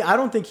 Yeah, I mean, I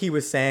don't think he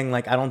was saying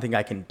like, I don't think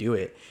I can do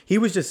it. He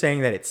was just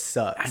saying that it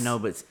sucks. I know,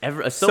 but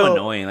it's so So-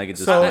 annoying. Like, it's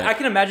just so- I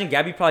can imagine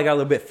Gabby probably got a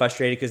little bit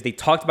frustrated because they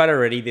talked about it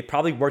already. They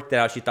probably worked it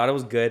out. She thought it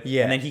was good.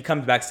 Yeah. And then he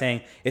comes back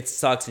saying it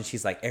sucks, and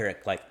she's like,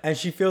 Eric, like, And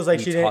she feels like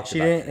We she didn't. talked She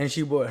about didn't. this.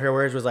 And her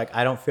words was like,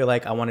 I don't feel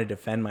like I want to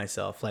defend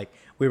myself. Like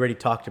we already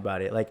talked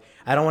about it. Like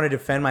I don't want to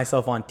defend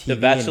myself on TV. the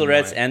Bachelorettes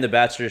anymore. and the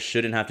Bachelors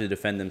shouldn't have to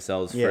defend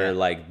themselves Yeah. for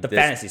like The this-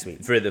 fantasy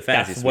suite. For the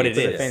fantasy That's what suite.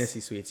 it For the is. fantasy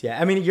suites.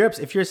 Yeah, I mean, if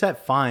you're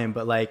upset, fine,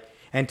 but like,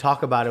 and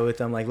talk about it with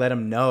them. Like, let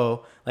him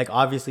know. Like,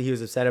 obviously, he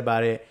was upset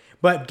about it.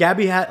 But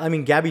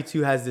Gabby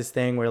too has this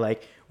thing where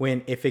like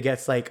if it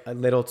gets like a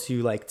little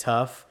too like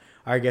tough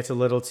or it gets a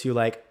little too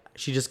like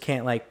she just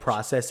can't like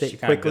process it she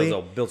kind quickly.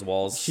 of builds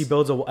walls. She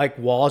builds like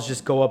walls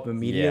just go up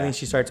immediately Yeah. and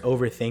she starts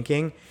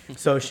overthinking.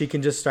 So she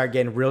can just start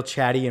getting real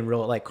chatty and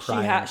real like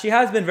crying. She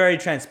has been very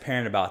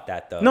transparent about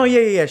that though. No,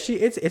 yeah.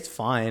 It's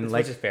fine. Which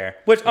Like is fair.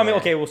 Which I mean,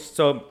 Yeah. okay. Well,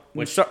 so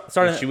When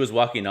starting. she was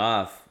walking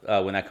off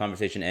when that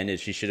conversation ended,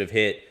 she should have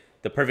hit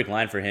the perfect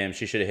line for him.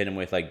 She should have hit him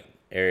with like,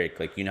 Eric,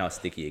 like, you know how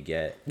sticky you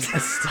get.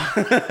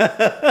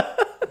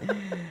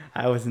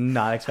 I was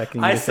not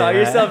expecting. You I to saw say that.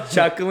 yourself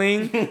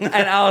chuckling, and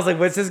I was like,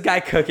 "What's this guy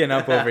cooking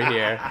up over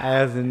here?"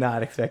 I was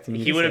not expecting you.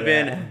 He to would have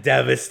say been that.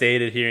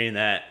 devastated hearing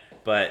that,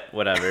 but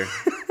whatever.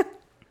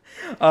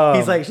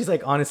 She's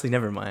like, honestly,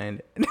 never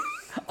mind.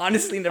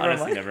 Honestly, never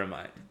Honestly, mind. never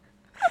mind.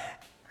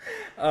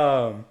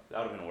 Um, That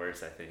would have been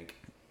worse, I think.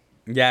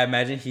 yeah,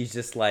 imagine she's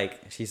just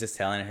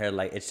telling her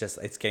like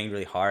it's getting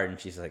really hard, and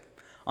she's like,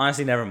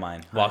 "Honestly, never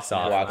mind." Walks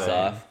off. Walks but-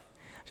 off.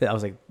 I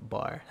was like,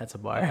 bar. That's a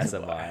bar. That's a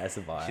bar. That's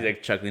a bar. She's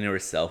like chuckling to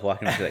herself,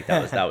 walking. She's like,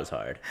 that was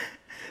hard.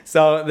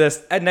 So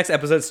this next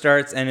episode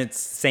starts, and it's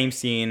same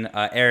scene.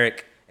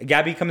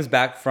 Gabby comes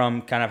back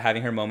from kind of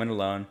having her moment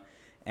alone,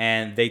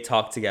 and they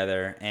talk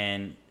together.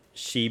 And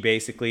she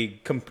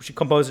basically she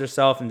composes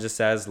herself and just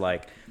says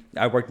like,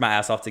 "I worked my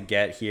ass off to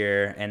get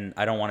here, and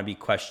I don't want to be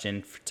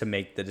questioned to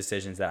make the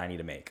decisions that I need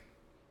to make."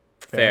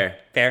 Fair.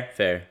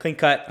 Fair. Clean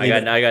cut. I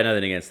got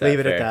nothing against that. Leave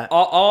it at Fair. that.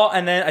 All,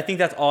 and then I think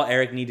that's all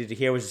Eric needed to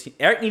hear was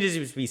Eric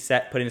needed to be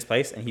set, put in his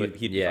place, and he'd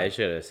be Yeah, fine. I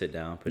should have sit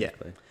down. Put Yeah. his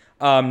play.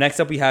 Next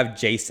up we have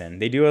Jason.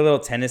 They do a little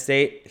tennis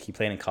date. He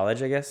played in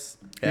college, I guess.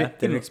 Yeah,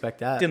 didn't expect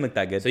that. Didn't look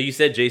that good. So you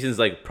said Jason's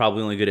like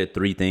probably only good at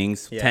 3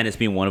 things. Yeah. Tennis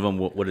being one of them.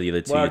 What are the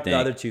other two? what You are think? the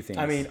other two things?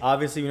 I mean,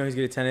 obviously, we know he's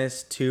good at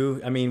tennis.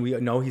 2, I mean, we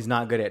know he's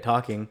not good at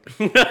talking.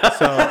 So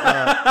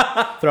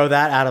throw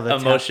that out of the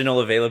Emotional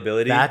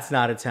availability. That's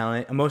not a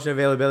talent. Emotional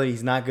availability,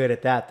 he's not good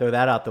at that. Throw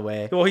that out the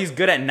way. well, he's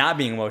good at not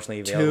being emotionally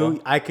available.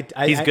 2,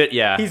 He's good.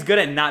 Yeah. He's good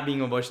at not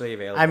being emotionally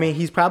available. I mean,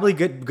 he's probably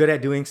good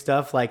at doing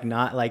stuff like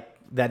not like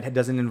that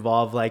doesn't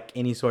involve like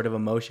any sort of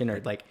emotion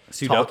or like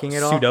talking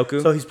at all.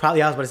 Sudoku? So he's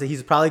probably, I was about to say,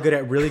 he's probably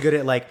really good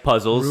at like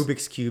Puzzles.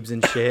 Rubik's cubes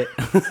and shit.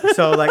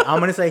 So like I'm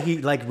gonna say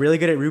he like really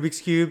good at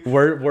Rubik's cube.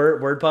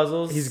 word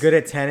puzzles. He's good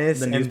at tennis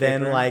The and then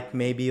newspaper? like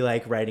maybe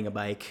like riding a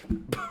bike.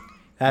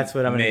 That's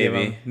what I'm gonna give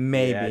him.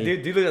 Maybe. Yeah,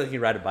 dude look like he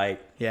ride a bike.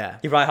 Yeah.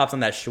 He probably hops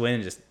on that Schwinn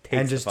and just takes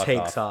And just the fuck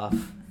takes off.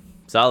 off.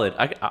 Solid.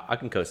 I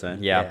can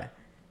co-sign. Yeah.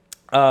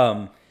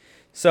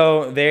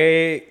 So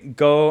they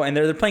go and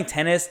they're playing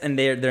tennis and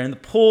they're in the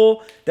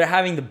pool. They're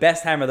having the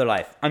best time of their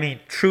life. I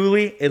mean,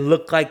 truly, it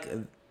looked like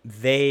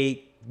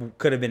they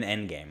could have been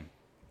endgame.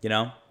 You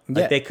know,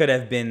 like Yeah. they could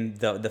have been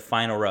the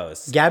final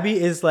rose. Gabby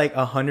is like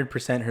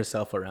 100%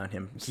 herself around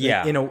him.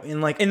 Yeah. in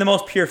In the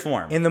most pure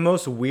form. the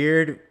most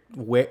weird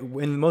way,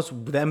 in the most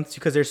them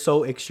because they're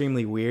so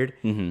extremely weird.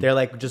 They're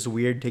like just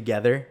weird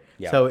together.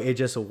 Yeah. So it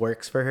just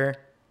works for her.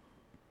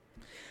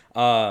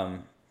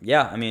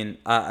 Yeah, I mean,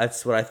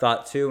 that's what I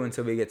thought too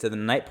until we get to the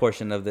night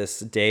portion of this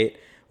date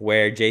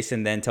where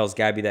Jason then tells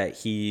Gabby that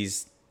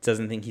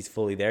doesn't think he's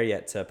fully there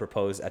yet to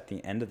propose at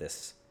the end of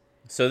this.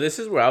 So this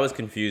is where I was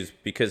confused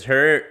because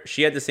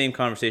she had the same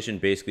conversation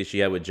basically she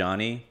had with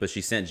Johnny, but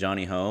she sent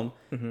Johnny home.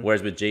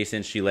 Whereas with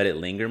Jason, she let it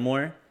linger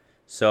more.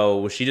 So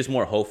was she just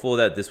more hopeful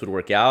that this would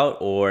work out,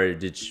 or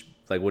did she,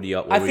 like what do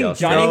y'all? I What were y'all think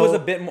Johnny So- was a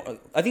bit more.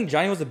 I think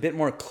Johnny was a bit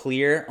more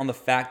clear on the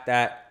fact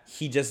that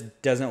he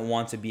just doesn't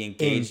want to be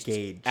engaged,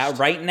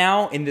 right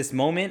now in this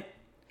moment,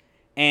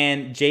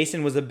 and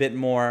Jason was a bit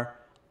more.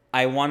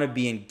 I want to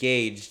be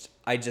engaged.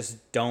 I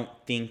just don't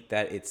think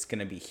that it's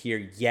gonna be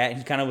here yet.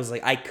 He kind of was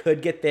like, I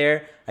could get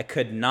there, I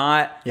could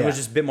not. It Yeah. was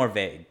just a bit more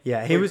vague.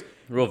 Yeah, he was.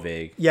 real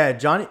vague? Yeah,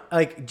 Johnny,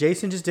 like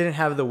Jason just didn't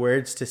have the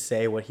words to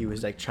say what he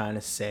was like trying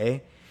to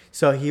say.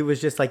 So he was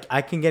just like,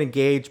 I can get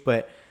engaged,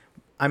 but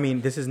I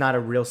mean, this is not a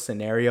real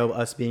scenario of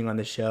us being on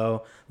the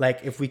show. Like,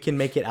 if we can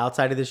make it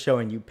outside of the show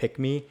and you pick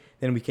me,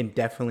 then we can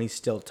definitely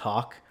still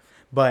talk.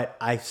 But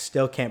I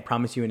still can't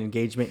promise you an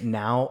engagement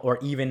now or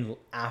even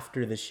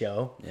after the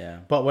show. Yeah.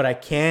 But what I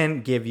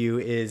can give you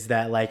is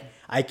that, like,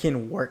 I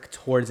can work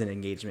towards an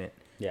engagement.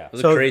 Yeah. It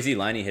was So- a crazy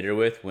line he hit her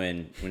with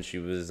when she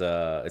was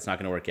it's not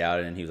gonna work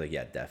out, and he was like,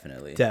 yeah,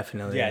 definitely.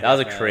 Definitely. Yeah. That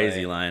was a Definitely.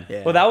 crazy line.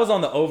 Yeah. Well, that was on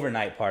the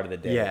overnight part of the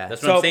day. Yeah.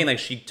 That's what I'm saying. Like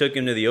she took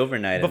him to the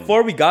overnight.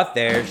 Before we got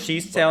there, he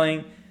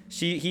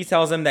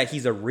tells him that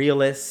he's a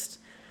realist,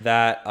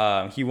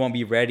 that he won't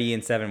be ready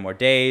in 7 more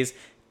days.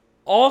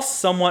 All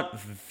somewhat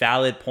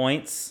valid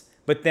points,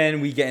 but then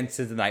we get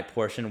into the night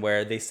portion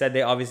where they said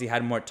they obviously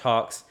had more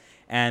talks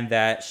and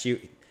that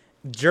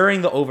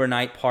during the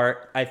overnight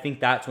part, I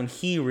think that's when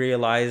he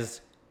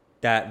realized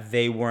that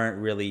they weren't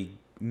really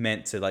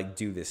meant to like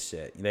do this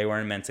shit. They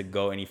weren't meant to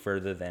go any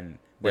further than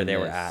where they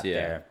were this, at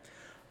yeah.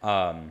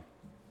 there.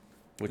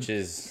 which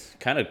is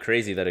kind of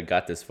crazy that it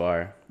got this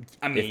far.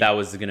 I mean- if that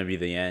was gonna be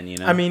the end, you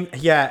know. I mean,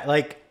 yeah,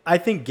 like I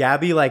think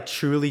Gabby like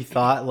truly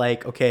thought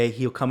like, okay,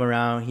 he'll come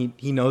around.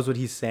 He knows what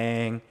he's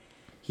saying.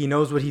 He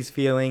knows what he's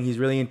feeling. He's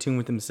really in tune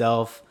with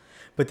himself.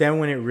 But then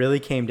when it really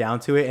came down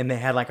to it and they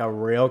had like a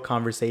real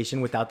conversation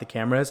without the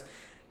cameras,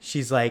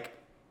 she's like,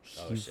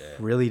 he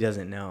really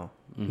doesn't know.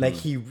 Like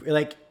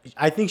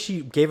I think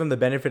she gave him the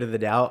benefit of the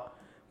doubt,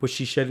 which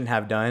she shouldn't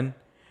have done.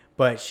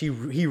 But he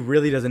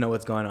really doesn't know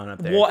what's going on up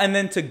there. Well, and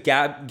then to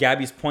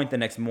Gabby's point, the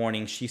next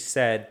morning she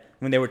said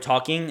when they were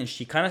talking, and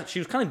she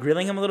was kind of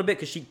grilling him a little bit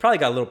because she probably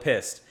got a little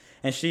pissed,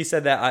 and she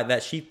said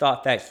that she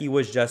thought that he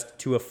was just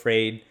too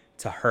afraid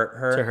to hurt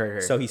her,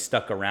 so he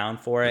stuck around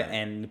for it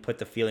and put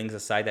the feelings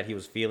aside that he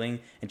was feeling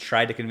and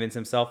tried to convince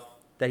himself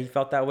that he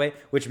felt that way,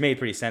 which made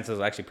pretty sense. It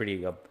was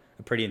actually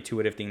a pretty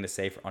intuitive thing to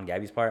say on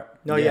Gabby's part.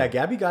 No, yeah,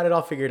 Gabby got it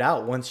all figured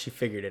out once she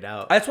figured it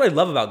out. That's what I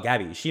love about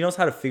Gabby. She knows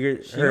how to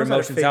figure her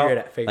emotions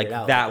out figure like it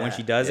out that like when that.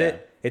 she does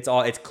it. It's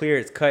clear,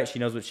 it's cut. She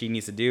knows what she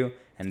needs to do.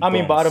 And I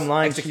mean, boom, bottom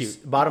line,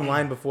 execute. bottom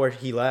line before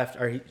he left,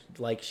 or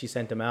she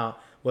sent him out,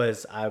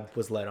 was I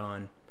was led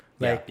on.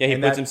 Like, yeah, he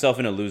and puts that- himself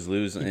in a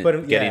lose-lose, and put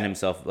him- getting yeah.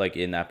 himself like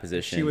in that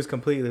position. She was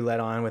completely led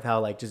on with how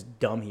like just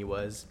dumb he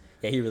was.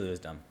 Yeah, he really was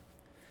dumb.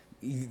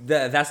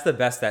 That's the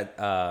best that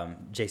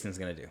Jason's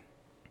gonna do.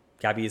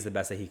 Gabby is the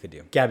best that he could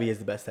do. Gabby is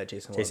the best that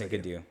Jason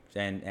Could do,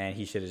 and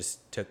he should have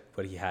just took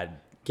what he had.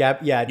 Yeah.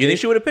 You think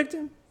she would have picked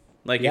him?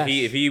 Like Yes.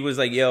 if he was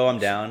like, "Yo, I'm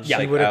down," Yeah,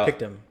 she like, would have I'll-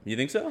 picked him. You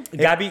think so?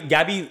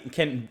 Gabby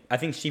can. I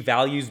think she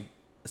values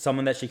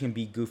someone that she can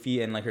be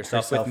goofy and like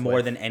herself Herself with more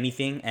with. than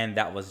anything, and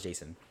that was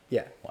Jason.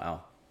 Yeah.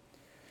 Wow.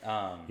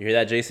 You hear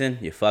that, Jason?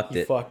 You fucked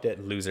You it. fucked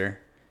it. Loser.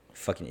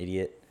 Fucking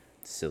idiot.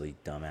 Silly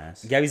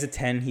dumbass. Gabby's a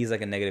 10. He's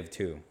like a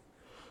 -2.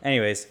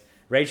 Anyways,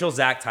 Rachel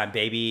Zach time,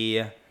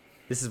 baby.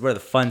 This is where the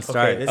fun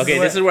starts. this Okay,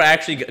 this is where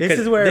actually. This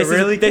is where it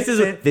really this kicks is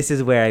in. this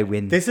is where I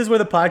win. This is where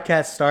the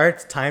podcast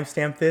starts.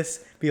 Timestamp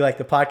this. Be like,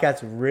 the podcast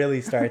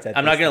really starts at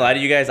I'm this not gonna lie to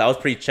you guys. I was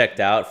pretty checked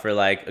out for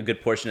like a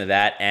good portion of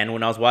that, and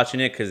when I was watching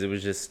it, because it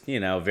was just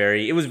it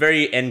was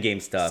very end game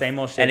stuff. Same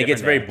old shit, and it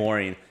gets very different day.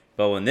 boring.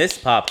 But when this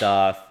popped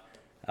off,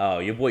 oh,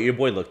 your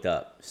boy looked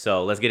up.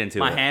 So let's get into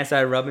My it. hands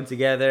started rubbing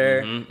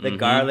together. Mhm, the mhm.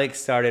 garlic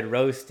started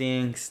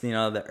roasting.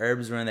 The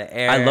herbs were in the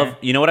air. I love.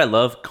 You know what I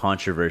love?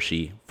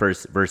 Controversy.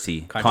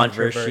 Controversy.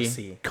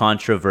 Controversy.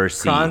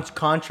 Controversy.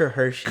 Contra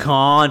Hershey.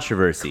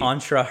 Controversy.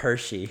 Contra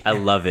Hershey. I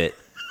love it.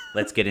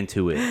 Let's get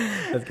into it.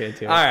 Let's get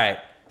into it. All right.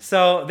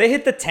 So they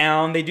hit the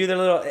town. They do their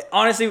little.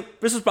 Honestly,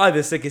 this was probably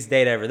the sickest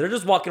date ever. They're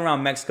just walking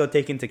around Mexico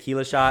taking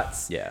tequila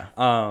shots. Yeah.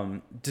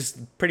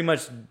 Just pretty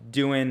much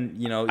doing.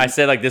 I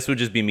said like this would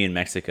just be me in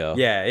Mexico.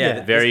 Yeah.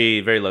 Yeah.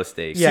 Very, very low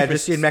stakes. Yeah, Super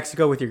just in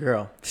Mexico with your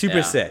girl. super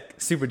Yeah. sick.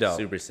 Super dope.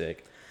 Super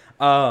sick.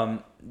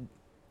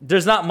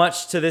 There's not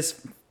much to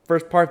this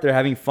first part. They're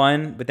having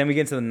fun, but then we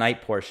get into the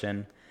night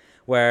portion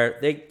where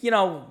they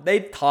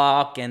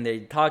talk and they're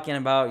talking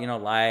about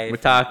life. We're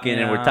talking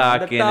and we're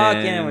talking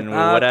and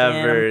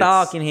whatever. I'm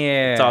talking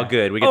here. It's all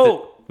good. We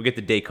get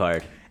the day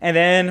card. And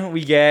then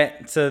we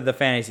get to the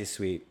fantasy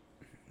suite.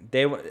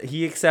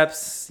 He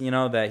accepts,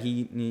 that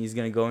he's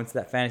gonna go into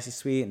that fantasy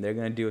suite and they're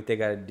gonna do what they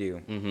gotta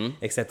do. Mm-hmm.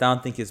 Except I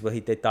don't think it's what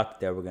they thought that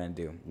they were gonna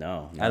do.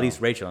 No. At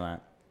least Rachel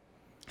not.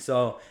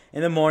 So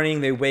in the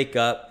morning they wake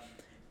up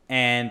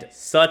and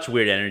Such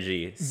weird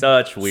energy.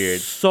 Such weird.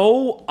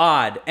 so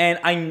odd. And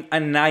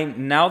I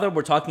now that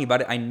we're talking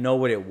about it, I know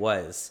what it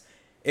was.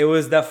 It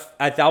was that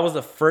was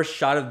the first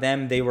shot of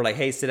them. They were like,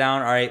 "Hey, sit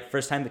down." All right,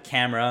 first time the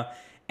camera.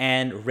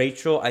 And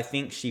Rachel, I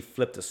think she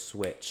flipped a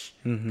switch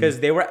because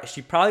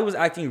she probably was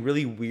acting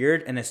really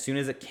weird. And as soon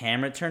as the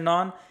camera turned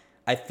on,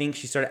 I think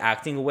she started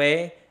acting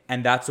away,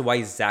 and that's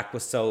why Zach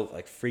was so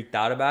like freaked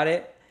out about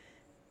it.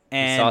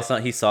 And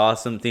He saw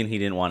something he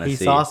didn't want to He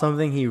see. saw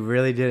something he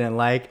really didn't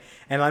like.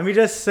 And let me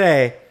just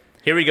say,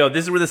 Here we go.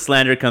 This is where the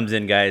slander comes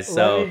in, guys.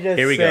 So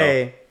here we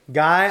go.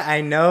 Guy,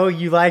 I know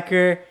you like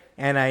her,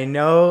 and I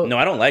know No,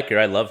 I don't like her.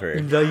 I love her.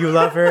 though you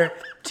love her.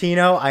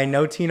 Tino, I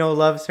know Tino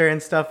loves her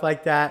and stuff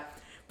like that.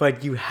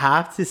 But you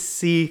have to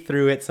see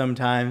through it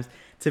sometimes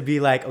to be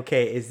like,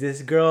 okay, is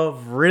this girl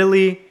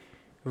really,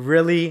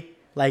 really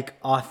like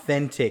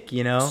authentic,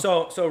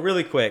 So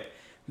really quick,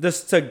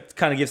 just to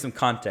kind of give some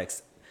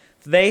context.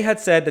 They had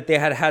said that they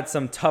had had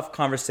some tough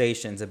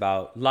conversations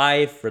about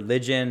life,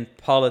 religion,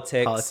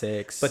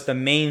 politics. But the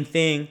main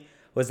thing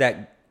was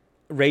that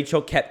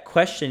Rachel kept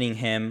questioning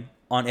him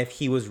on if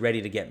he was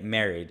ready to get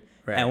married.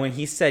 Right. And when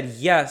he said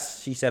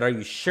yes, she said, "Are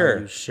you sure?" Are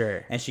you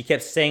sure? And she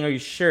kept saying, "Are you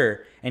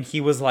sure?" And he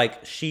was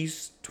like,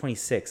 "She's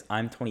 26.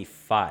 I'm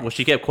 25." Well,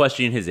 she kept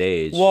questioning his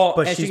age. Well,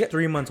 But and she she's kept-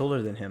 3 months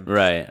older than him.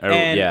 right. Or,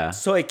 and yeah.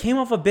 so it came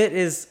off a bit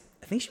as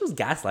I think she was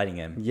gaslighting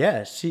him.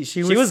 Yeah, she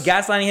She was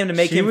gaslighting him to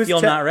make she him was feel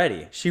te- not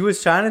ready. She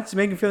was trying to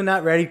make him feel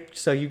not ready,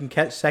 so you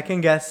can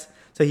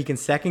so he can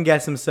second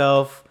guess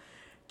himself.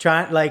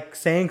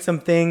 Saying some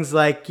things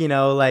like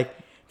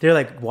they're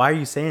like, why are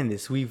you saying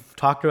this? We've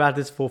talked about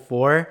this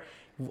before.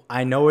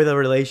 I know where the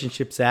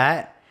relationship's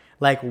at.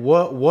 Like,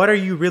 what are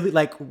you really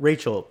like,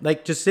 Rachel?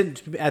 Like, just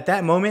sit at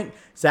that moment.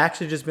 Zach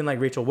should have just been like,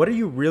 Rachel, what are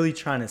you really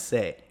trying to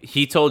say?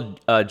 He told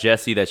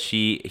Jesse that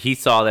he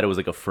saw that it was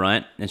like a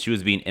front and she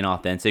was being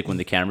inauthentic when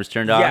the cameras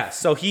turned off. Yeah,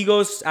 so he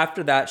goes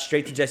after that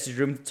straight to Jesse's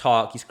room to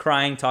talk. He's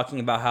crying, talking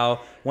about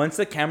how once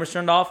the cameras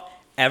turned off,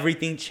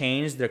 everything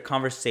changed. Their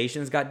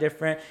conversations got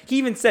different. He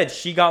even said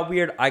she got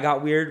weird, I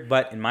got weird,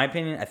 but in my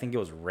opinion, I think it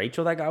was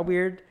Rachel that got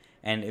weird,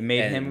 and it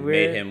made him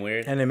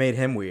weird. And it made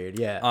him weird.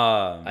 Yeah.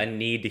 I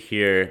need to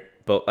hear,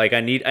 but like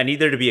I need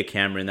there to be a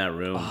camera in that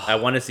room. I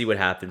want to see what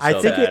happens.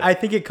 I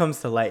think it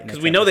comes to light because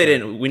we know they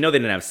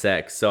didn't have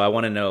sex, so I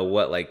want to know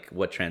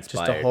what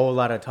transpired. Just a whole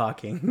lot of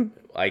talking.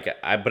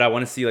 but I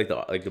want to see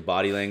the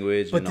body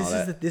language But and all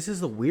that. this is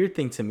the weird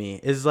thing to me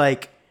is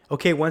like,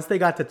 okay, once they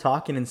got to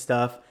talking and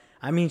stuff,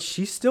 I mean,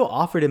 she still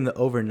offered him the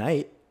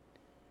overnight.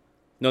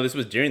 No, this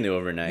was during the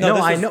overnight. No,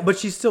 this I was- know, but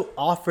she still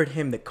offered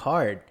him the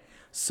card.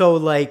 So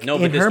like No,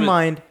 but in this her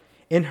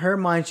was-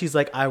 mind, she's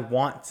like, I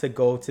want to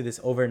go to this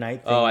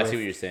overnight thing. Oh, I with see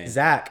what you're saying.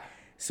 Zach.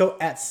 So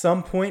at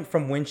some point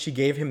from when she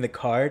gave him the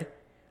card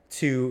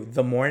to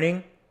the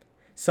morning,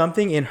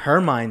 something in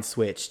her mind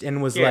switched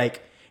and was Yeah.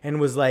 like,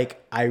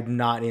 I'm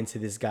not into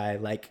this guy.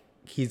 Like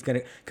he's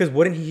gonna, because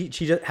wouldn't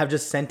she just have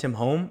just sent him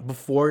home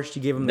before she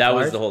gave him the That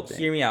card? was the whole thing.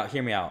 Hear me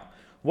out.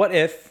 What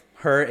if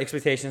her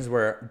expectations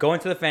were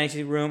going to the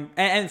fantasy room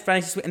and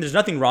fantasy suite, and there's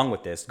nothing wrong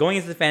with this. Going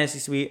into the fantasy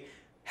suite,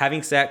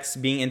 having sex,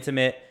 being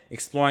intimate,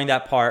 exploring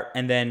that part,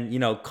 and then,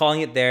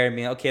 calling it there and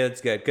being, okay, that's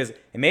good. Because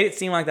it made it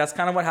seem like that's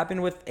kind of what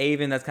happened with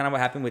Avon. That's kind of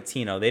what happened with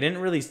Tino. They didn't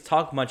really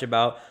talk much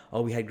about,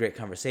 oh, we had great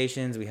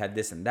conversations. We had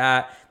this and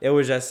that. It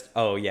was just,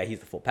 oh, yeah, he's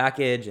the full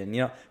package.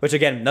 And, which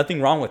again,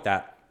 nothing wrong with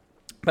that.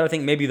 But I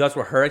think maybe that's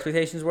what her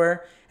expectations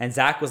were. And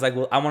Zach was like,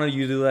 well, I want to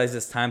utilize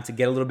this time to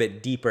get a little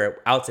bit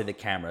deeper outside the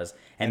cameras.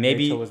 And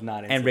maybe Rachel was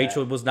not into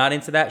Rachel that. was not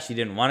into that. She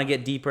didn't want to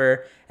get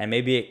deeper. And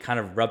maybe it kind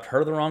of rubbed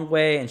her the wrong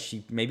way. And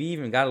she maybe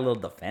even got a little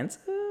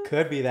defensive.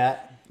 Could be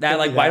that. That, Could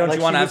like, be why that. don't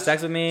you wanna she have was-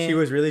 sex with me? She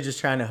was really just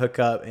trying to hook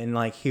up, and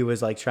like he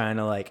was like trying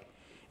to like,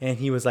 and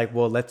he was like,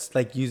 well, let's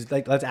like use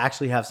like let's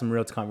actually have some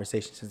real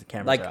conversations since the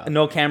cameras are Like, out.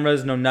 no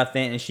cameras, no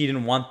nothing. And she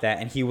didn't want that.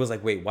 And he was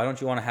like, wait, why don't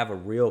you want to have a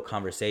real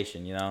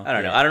conversation, you know? I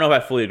don't know. I don't know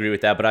if I fully agree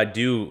with that, but I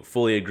do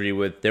fully agree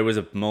with there was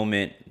a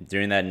moment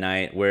during that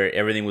night where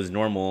everything was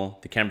normal.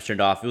 The cameras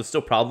turned off. It was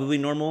still probably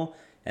normal.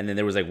 And then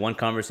there was like one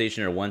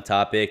conversation or one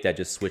topic that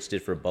just switched it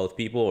for both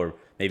people, or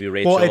maybe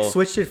Rachel. Well, it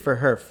switched it for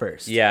her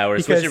first. Yeah, or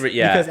it switched it for-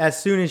 yeah. Because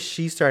as soon as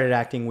she started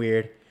acting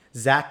weird,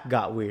 Zach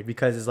got weird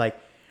because it's like,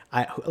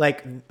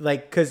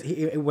 because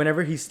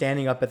whenever he's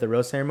standing up at the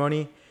rose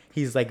ceremony,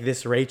 he's like,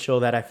 this Rachel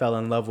that I fell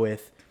in love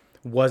with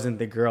wasn't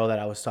the girl that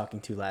I was talking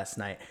to last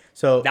night.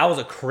 So That was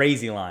a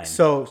crazy line.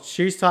 so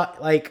she's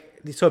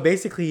so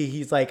basically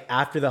he's like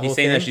after the whole He's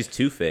saying thing, that she's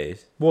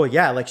Two-Faced. well,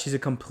 yeah, like she's a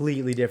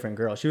completely different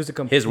girl. She was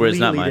a His words,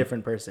 not completely mine.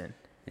 different person.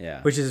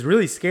 Yeah. Which is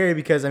really scary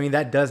because I mean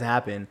that does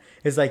happen.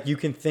 It's like you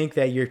can think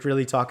that you're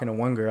really talking to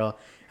one girl,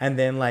 and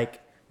then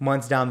like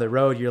months down the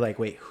road you're like,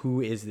 wait,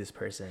 who is this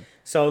person?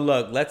 So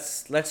look,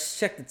 let's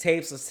check the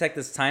tapes. Let's check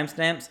this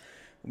timestamps.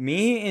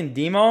 Me and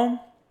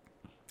Demo,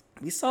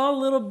 we saw a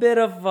little bit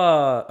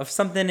of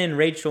something in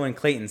Rachel and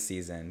Clayton's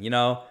season. You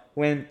know,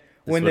 when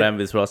That's what I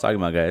was talking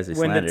about, guys. They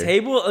when slander. the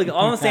table, like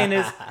all I'm saying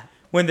is,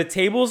 when the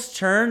tables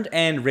turned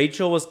and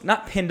Rachel was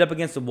not pinned up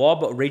against the wall,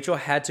 but Rachel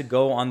had to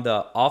go on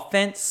the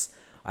offense.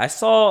 I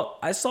saw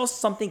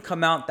something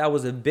come out that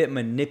was a bit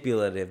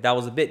manipulative. That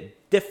was a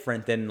bit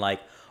different than like,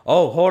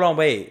 oh, hold on,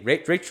 wait,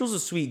 Rachel's a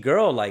sweet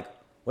girl. Like,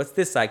 what's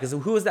this side? Because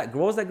who was that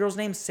girl? What was that girl's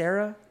name?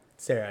 Sarah.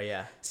 Sarah,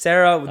 yeah.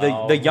 Sarah,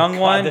 Oh the young my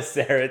God, one. the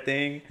Sarah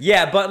thing.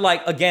 Yeah, but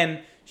like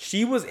again,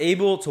 she was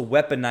able to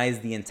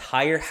weaponize the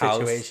entire house,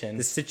 Situation.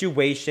 the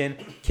situation,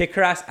 kick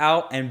her ass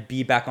out, and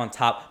be back on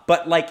top.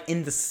 But like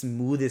in the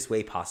smoothest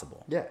way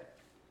possible, Yeah.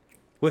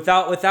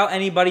 without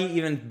anybody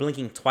even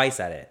blinking twice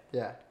at it.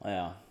 Yeah.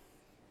 Yeah.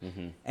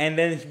 And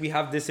then we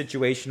have this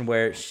situation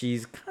where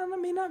she's kind of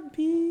may not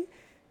be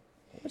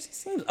what she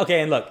seems. Okay,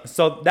 and look,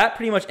 so that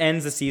pretty much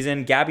ends the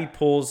season.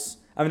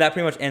 That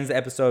pretty much ends the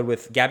episode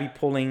with Gabby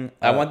pulling.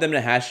 I want them to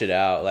hash it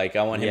out. Like,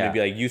 I want him Yeah. to be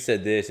like, you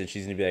said this, and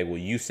she's gonna be like, well,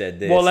 you said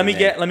this. Well, let and me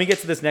then get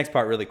to this next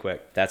part really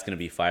quick. That's gonna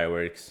be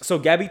fireworks. So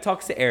Gabby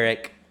talks to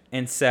Eric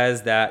and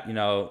says that, you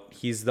know,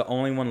 he's the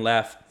only one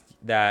left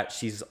that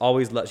she's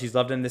always she's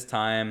loved him this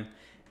time,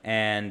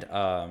 and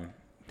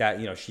that,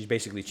 you know, she's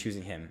basically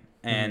choosing him.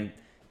 And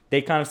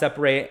they kind of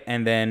separate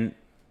and then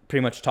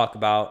pretty much talk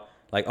about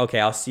like, okay,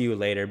 I'll see you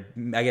later.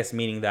 I guess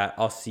meaning that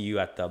I'll see you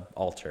at the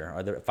altar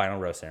or the final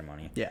rose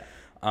ceremony. Yeah.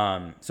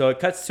 So it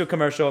cuts to a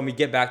commercial and we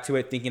get back to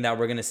it thinking that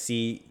we're going to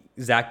see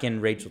Zach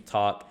and Rachel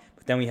talk.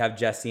 But then we have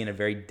Jesse in a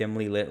very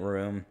dimly lit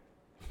room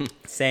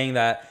saying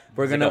that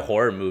we're It's going like a to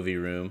horror movie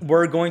room.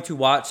 we're going to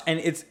watch.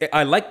 And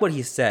I like what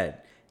he said.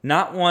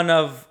 Not one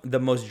of the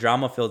most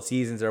drama-filled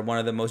seasons or one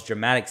of the most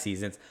dramatic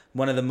seasons,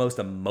 one of the most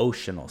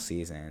emotional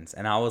seasons.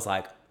 And I was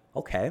like,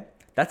 okay,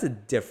 that's a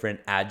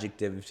different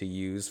adjective to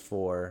use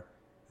for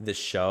the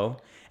show.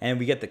 And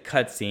we get the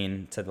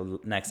cutscene to the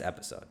next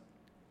episode,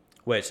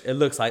 which it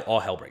looks like all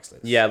hell breaks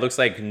loose. Yeah, it looks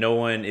like no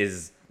one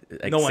is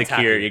like, No one's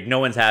secure. happy. No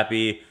one's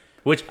happy.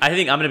 Which I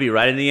think I'm gonna be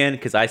right in the end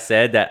because I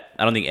said that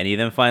I don't think any of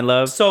them find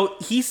love, So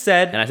he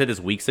said, and I said this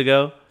weeks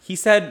ago.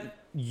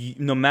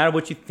 no matter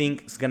what you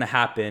think is gonna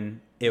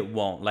happen, it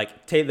won't.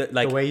 Like Taylor,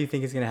 like The way you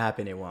think it's gonna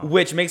happen, it won't.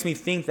 which makes me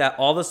think that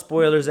all the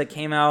spoilers that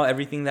came out,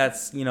 everything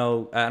that's, you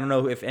know, I don't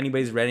know if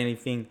anybody's read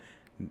anything.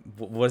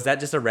 Was that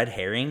just a red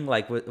herring?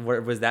 Like,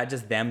 was that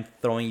just them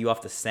throwing you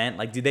off the scent?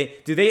 Like,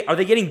 are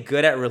they getting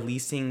good at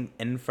releasing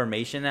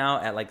information now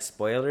at like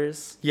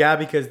spoilers? Yeah,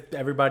 because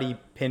everybody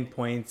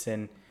pinpoints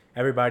and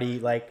everybody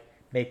like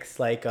makes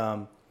like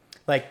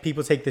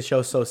people take the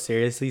show so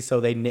seriously,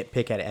 so they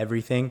nitpick at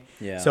everything.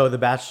 Yeah. So the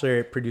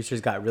Bachelor producers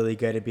got really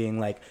good at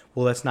being like,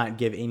 well, let's not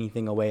give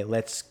anything away.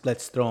 Let's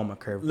throw them a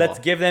curveball.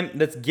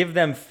 Let's give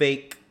them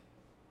fake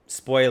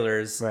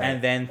spoilers Right.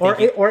 and then or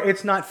thinking-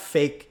 it's not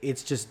fake,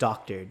 it's just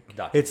doctored.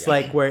 It's yeah.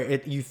 like where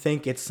you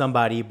think it's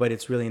somebody, but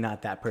it's really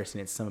not that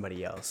person, it's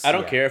somebody else. I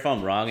don't Yeah. care if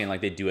I'm wrong and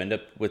like they do end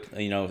up with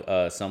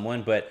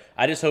someone, but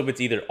I just hope it's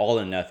either all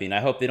or nothing. I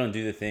hope they don't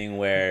do the thing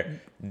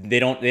where they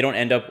don't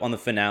end up on the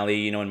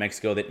finale, in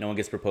Mexico that no one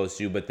gets proposed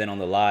to, but then on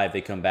the live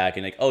they come back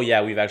and like, oh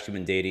yeah, we've actually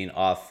been dating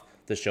off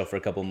the show for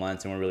a couple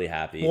months and we're really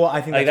happy. Well,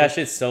 I think like that's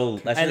that shit's so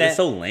then- is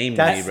so lame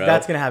to me, bro.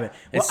 That's gonna happen.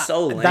 It's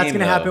so lame, That's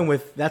gonna happen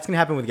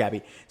though. with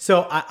Gabby.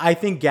 So I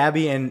think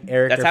Gabby and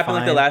Eric. That's are happened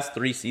fine. like the last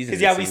 3 seasons.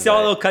 Because yeah, it we seems saw a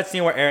like. little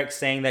cutscene where Eric's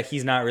saying that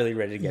he's not really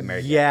ready to get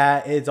married.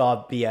 yet. Yeah, it's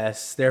all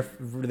BS.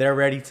 They're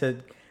ready to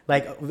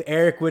like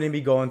Eric wouldn't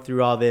be going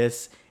through all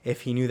this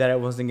if he knew that it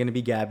wasn't gonna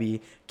be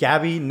Gabby.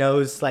 Gabby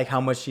knows like how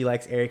much she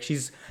likes Eric.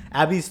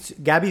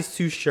 Gabby's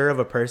too sure of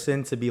a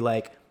person to be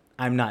like,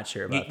 I'm not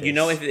sure about this. You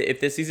know, if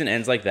this season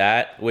ends like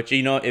that, which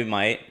you know it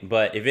might,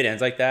 but if it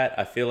ends like that,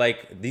 I feel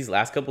like these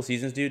last couple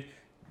seasons, dude,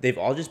 they've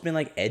all just been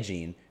like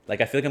edging. Like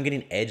I feel like I'm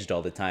getting edged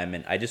all the time,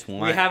 and I just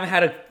want. We haven't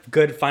had a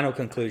good final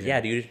conclusion. Yeah,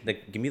 dude.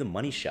 Like, give me the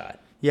money shot.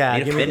 Yeah, I need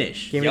to give me,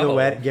 finish. Give me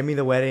give me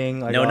the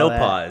wedding. Like No, all no that.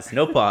 pause.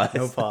 No pause.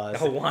 No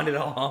pause. I want it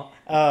all.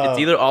 It's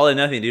either all or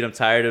nothing, dude. I'm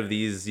tired of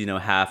these,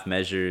 half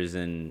measures,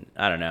 and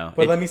I don't know.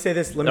 But let me say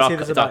this. Let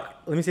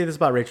me say this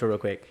about Rachel real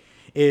quick.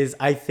 Is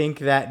I think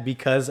that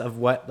because of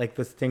what like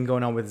this thing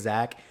going on with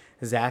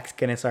Zach's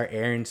gonna start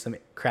airing some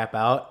crap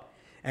out,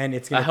 and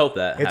it's gonna. I hope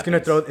that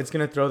it's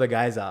gonna throw the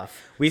guys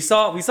off. We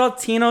saw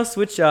Tino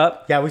switch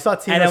up. Yeah, we saw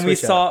Tino. And then we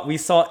switch up.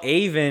 saw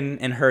Avon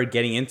and her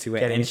getting into it,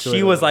 Getting and into she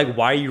it a was little like,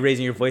 "Why are you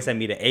raising your voice at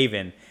me?" To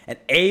Avon, and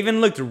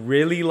Avon looked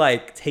really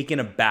like taken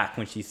aback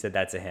when she said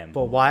that to him.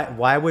 But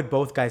why would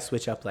both guys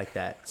switch up like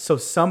that? So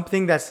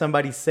something that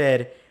somebody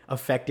said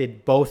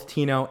affected both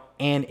Tino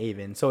and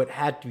Avon. So it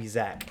had to be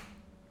Zach.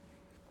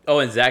 Oh,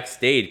 and Zach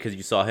stayed because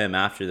you saw him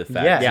after the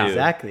fact. Yeah, too.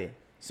 exactly.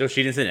 So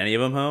she didn't send any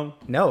of them home.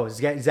 No,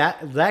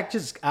 Zach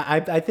just.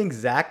 I think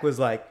Zach was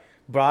like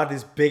brought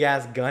this big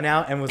ass gun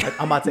out and was like,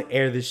 I'm about to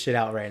air this shit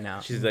out right now.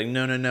 She's like,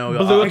 no.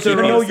 Blue, Actually,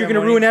 no, rose you're gonna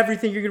ceremony. ruin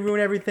everything. You're gonna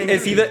ruin everything.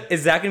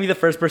 Is Zach gonna be the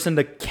first person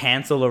to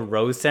cancel a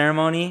rose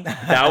ceremony?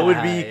 That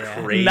would be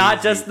Yeah. crazy.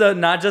 not just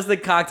the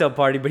cocktail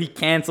party, but he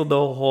canceled the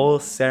whole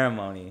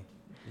ceremony.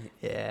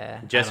 Yeah.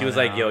 Jesse was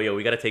like, yo,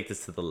 we gotta take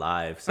this to the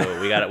live, so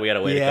we gotta wait a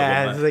couple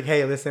Yeah, months. it's like,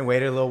 hey, listen,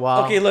 wait a little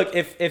while. Okay, look,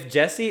 if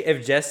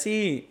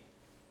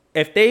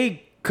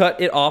they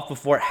cut it off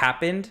before it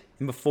happened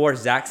and before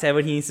Zach said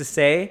what he needs to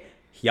say,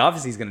 he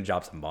obviously is gonna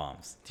drop some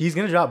bombs, He's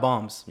gonna drop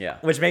bombs. Yeah.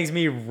 which makes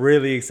me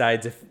really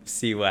excited to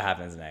see what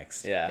happens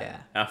next. Yeah. Yeah.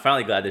 I'm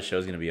finally glad this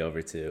show's gonna be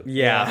over too.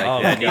 Yeah. Like, Oh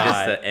I my need this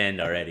God. to end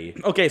already.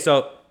 Okay,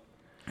 so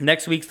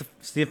next week's the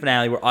season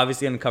finale. We're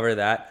obviously gonna cover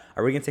that.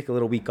 Are we gonna take a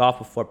little week off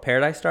before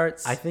Paradise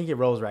starts? I think it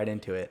rolls right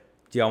into it.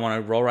 Do y'all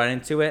want to roll right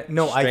into it?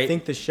 No, I Straight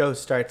think the show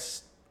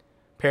starts.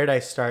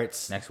 Paradise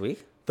starts next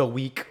week. the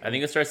week. I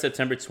think it starts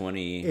September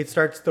 20. It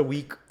starts the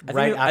week I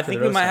right think, after. I think the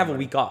we rose might have a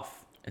ceremony. week off.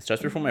 It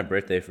starts before my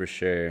birthday for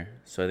sure.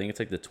 So I think it's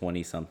like the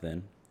 20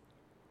 something.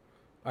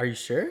 Are you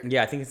sure?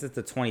 Yeah, I think it's at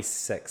the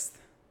 26th.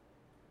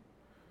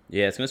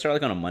 Yeah, it's gonna start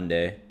like on a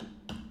Monday.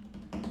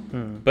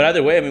 But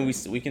either way, I mean,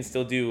 we can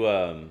still do.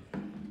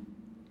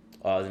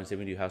 I was gonna say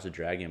we can do House of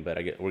Dragon, but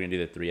we're gonna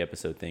do the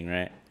 3-episode thing,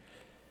 right?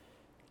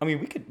 I mean,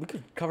 we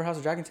could cover House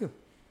of Dragon too.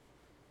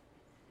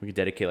 We could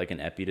dedicate like an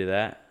epi to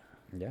that.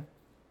 Yeah.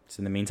 So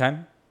in the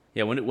meantime,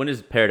 Yeah, when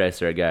does Paradise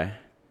start, guy?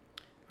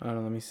 I don't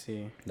know. Let me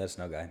see. let us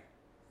know, guy.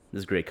 This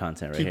is great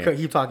content right Keep, here.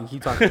 keep talking.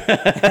 Keep talking.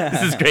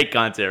 This is great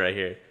content right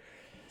here.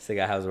 Say,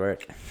 guy, how's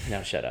work?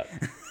 No, shut up.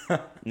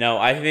 No,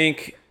 I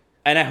think,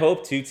 and I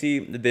hope Tutti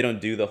that they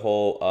don't do the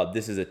whole.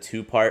 This is a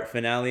 2-part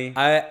finale.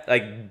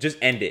 Like just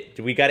end it.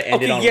 We gotta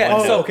end it on yeah.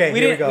 one Oh, note. okay,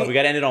 here we go. We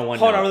gotta end it on one.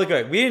 Hold note. on, really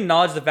quick. We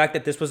acknowledge the fact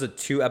that this was a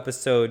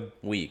 2-episode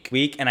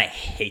Week. and I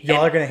hate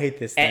Y'all that. are gonna hate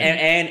this thing.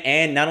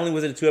 And not only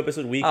was it a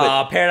 2-episode week,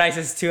 but Paradise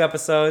is 2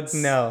 episodes.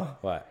 No.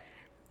 What?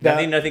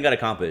 nothing got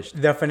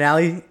accomplished. The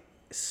finale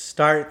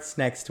starts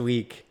next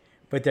week,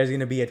 but there's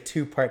gonna be a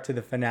 2-part to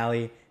the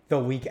finale the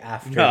week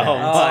after. Oh that.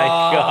 my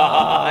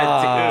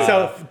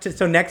god, dude.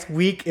 So next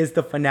week is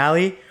the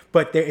finale,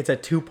 but it's a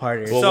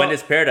 2-parter. Well, So- when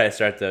does Paradise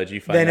start though? Did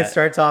you find Then that? it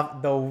starts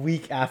off the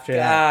week after God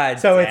that.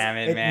 So damn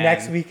it, man.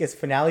 next week is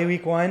finale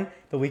week 1.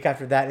 The week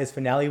after that is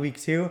finale week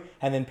 2,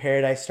 and then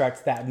Paradise starts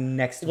that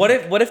next. What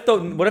week.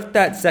 if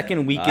that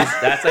second week is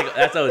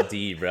That's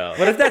OD, bro.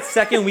 what if that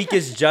second week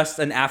is just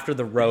an after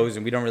the rose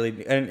and we don't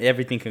really and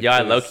everything concludes? Yo,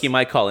 I low key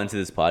might call into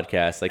this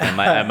podcast. Like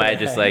I might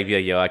just like be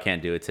like, yo, I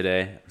can't do it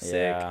today. I'm sick.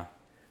 Yeah.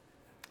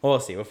 We'll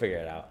see. We'll figure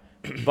it out.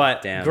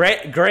 But Damn.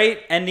 great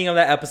ending of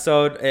that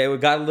episode. It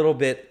got a little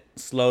bit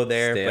slow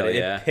there, Stale, but it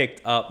yeah.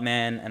 picked up,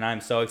 man, and I'm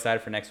so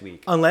excited for next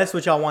week. Unless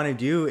what y'all want to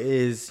do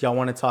is y'all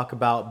want to talk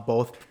about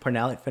both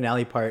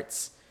finale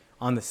parts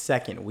on the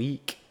second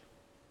week.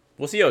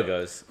 We'll see how it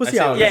goes. We'll see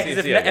how it Yeah,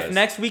 goes. because if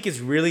next week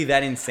is really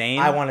that insane,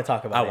 I want to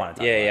talk about I it. want to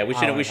talk. Yeah, about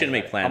yeah. it. We shouldn't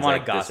make plans I'm on a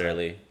like this gossip.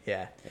 early.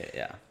 Yeah.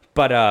 Yeah.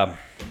 But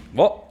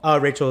well,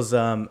 Rachel's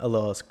a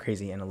little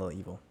crazy and a little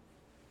evil.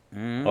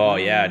 Oh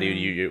yeah, dude.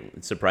 You're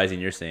it's surprising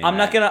you're saying. I'm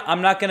that.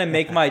 not gonna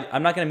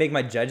make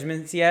my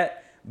judgments yet.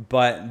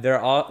 But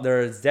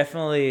there's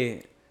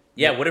definitely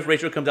Yeah. What if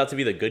Rachel comes out to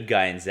be the good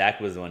guy and Zach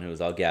was the one who was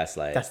all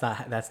gaslight? That's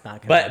not gonna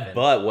happen.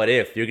 But what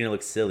if you're gonna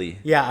look silly?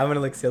 Yeah, I'm gonna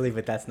look silly,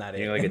 but that's not it.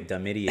 You're like a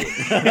dumb idiot.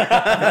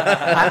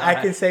 I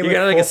can say you're with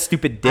gonna look full, a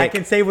stupid I dick.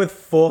 can say with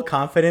full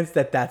confidence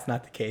that that's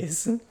not the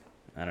case.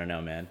 I don't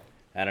know, man.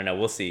 I don't know.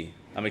 We'll see.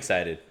 I'm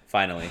excited.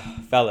 Finally.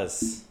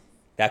 Fellas,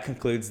 that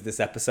concludes this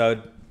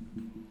episode.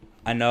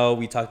 I know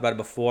we talked about it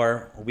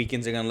before.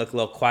 Weekends are gonna look a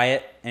little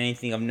quiet.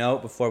 Anything of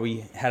note before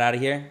we head out of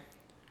here?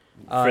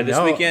 For this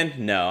no. weekend,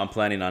 no, I'm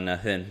planning on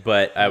nothing.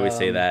 But I would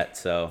say that.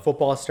 So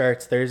Football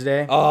starts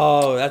Thursday.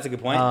 Oh, that's a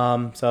good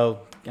point.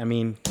 So I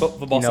mean,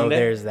 Football Sunday?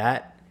 there's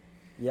that.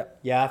 Yep.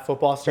 Yeah,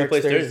 football who starts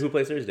plays Thursday. Thursday? Who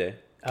plays Thursday?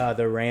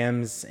 The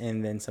Rams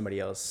and then somebody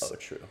else. Oh,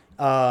 true.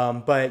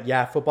 But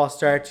yeah, football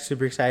starts.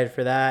 Super excited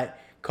for that.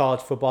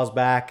 college football's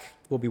back.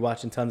 We'll be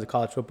watching tons of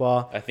college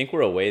football. I think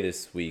we're away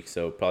this week,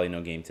 so probably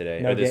no game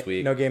today or this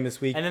week. No game this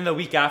week. And then the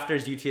week after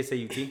is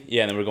UTSA UT.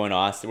 Yeah, and then we're going to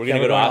Austin. We're Yeah,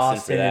 gonna go to going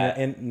Austin for that.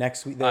 in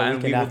next week. The And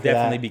weekend we will after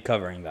definitely that. be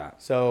covering that.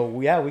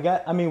 So yeah, we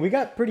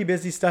got pretty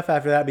busy stuff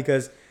after that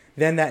because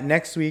then that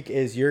next week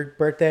is your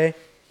birthday,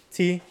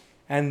 T,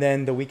 and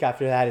then the week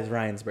after that is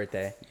Ryan's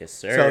birthday. Yes,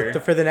 sir. So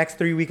for the next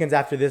 3 weekends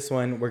after this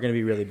one, we're gonna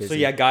be really busy. So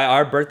yeah, Guy,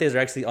 our birthdays are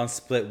actually on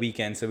split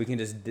weekends, so we can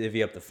just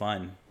divvy up the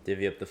fun.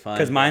 Divvy up the fun.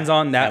 Because mine's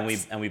on that.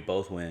 and we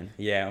both win.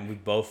 Yeah, and we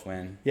both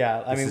win.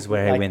 Yeah, I This mean, is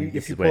where I like, win. If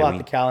This you is where pull I out the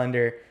win.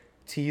 calendar,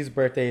 T's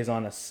birthday is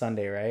on a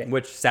Sunday, right?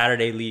 Which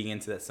Saturday leading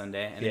into that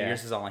Sunday, and Yeah. then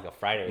yours is on like a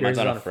Friday. Yours Mine's is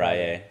on on a a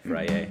Friday.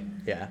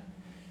 Yeah.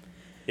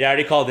 Yeah, I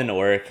already called into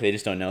work. They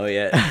just don't know it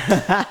yet.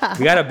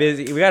 we got a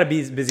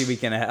busy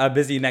weekend, a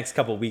busy next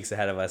couple weeks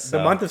ahead of us. The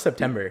so. month of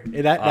September.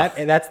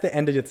 That's the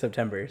end of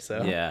September.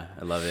 So Yeah,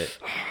 I love it.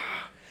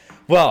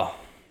 Well,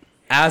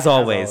 as as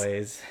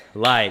always,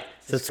 like,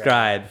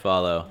 subscribe,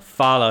 Follow.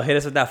 follow, hit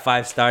us with that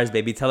 5 stars,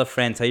 baby. Tell a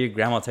friend, tell your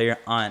grandma, tell your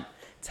aunt,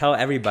 tell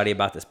everybody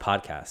about this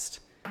podcast.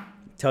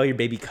 Tell your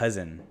baby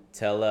cousin,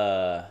 Tell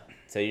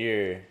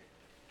your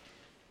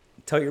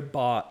tell your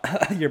boss,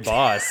 your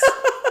boss.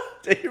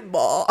 tell your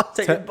boss.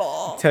 Tell your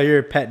boss. Tell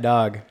your pet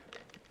dog.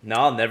 No,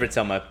 I'll never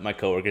tell my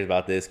coworkers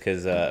about this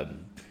because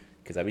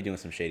I be doing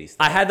some shady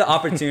stuff. I had the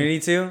opportunity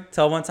to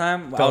tell one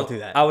time. Don't do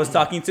that. I was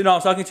talking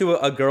to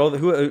a girl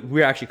who we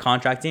were actually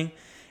contracting,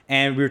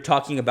 and we were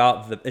talking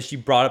about she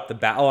brought up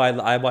the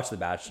I watched The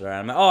Bachelor, and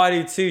I'm like, oh, I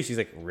do too. She's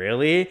like,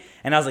 really?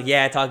 And I was like,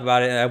 yeah, I talked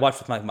about it, and I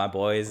watched with my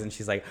boys, and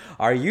she's like,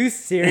 are you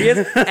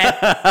serious?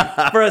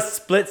 And for a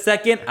split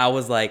second, I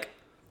was like,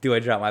 do I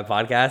drop my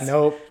podcast?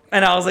 Nope.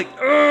 And I was like,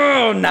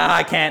 oh, nah,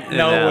 I can't.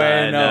 No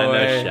way. no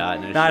way.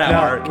 shot, no Not shot. at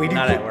No, work. we do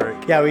Not kill, at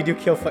work. Yeah, we do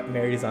kill fuck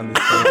marries on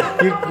this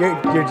thing.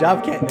 your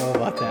job can't know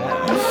about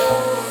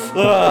that.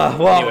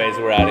 Well, Anyways,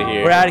 we're out of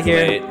here. we're out of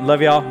It's here. late.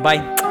 Love y'all.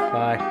 Bye.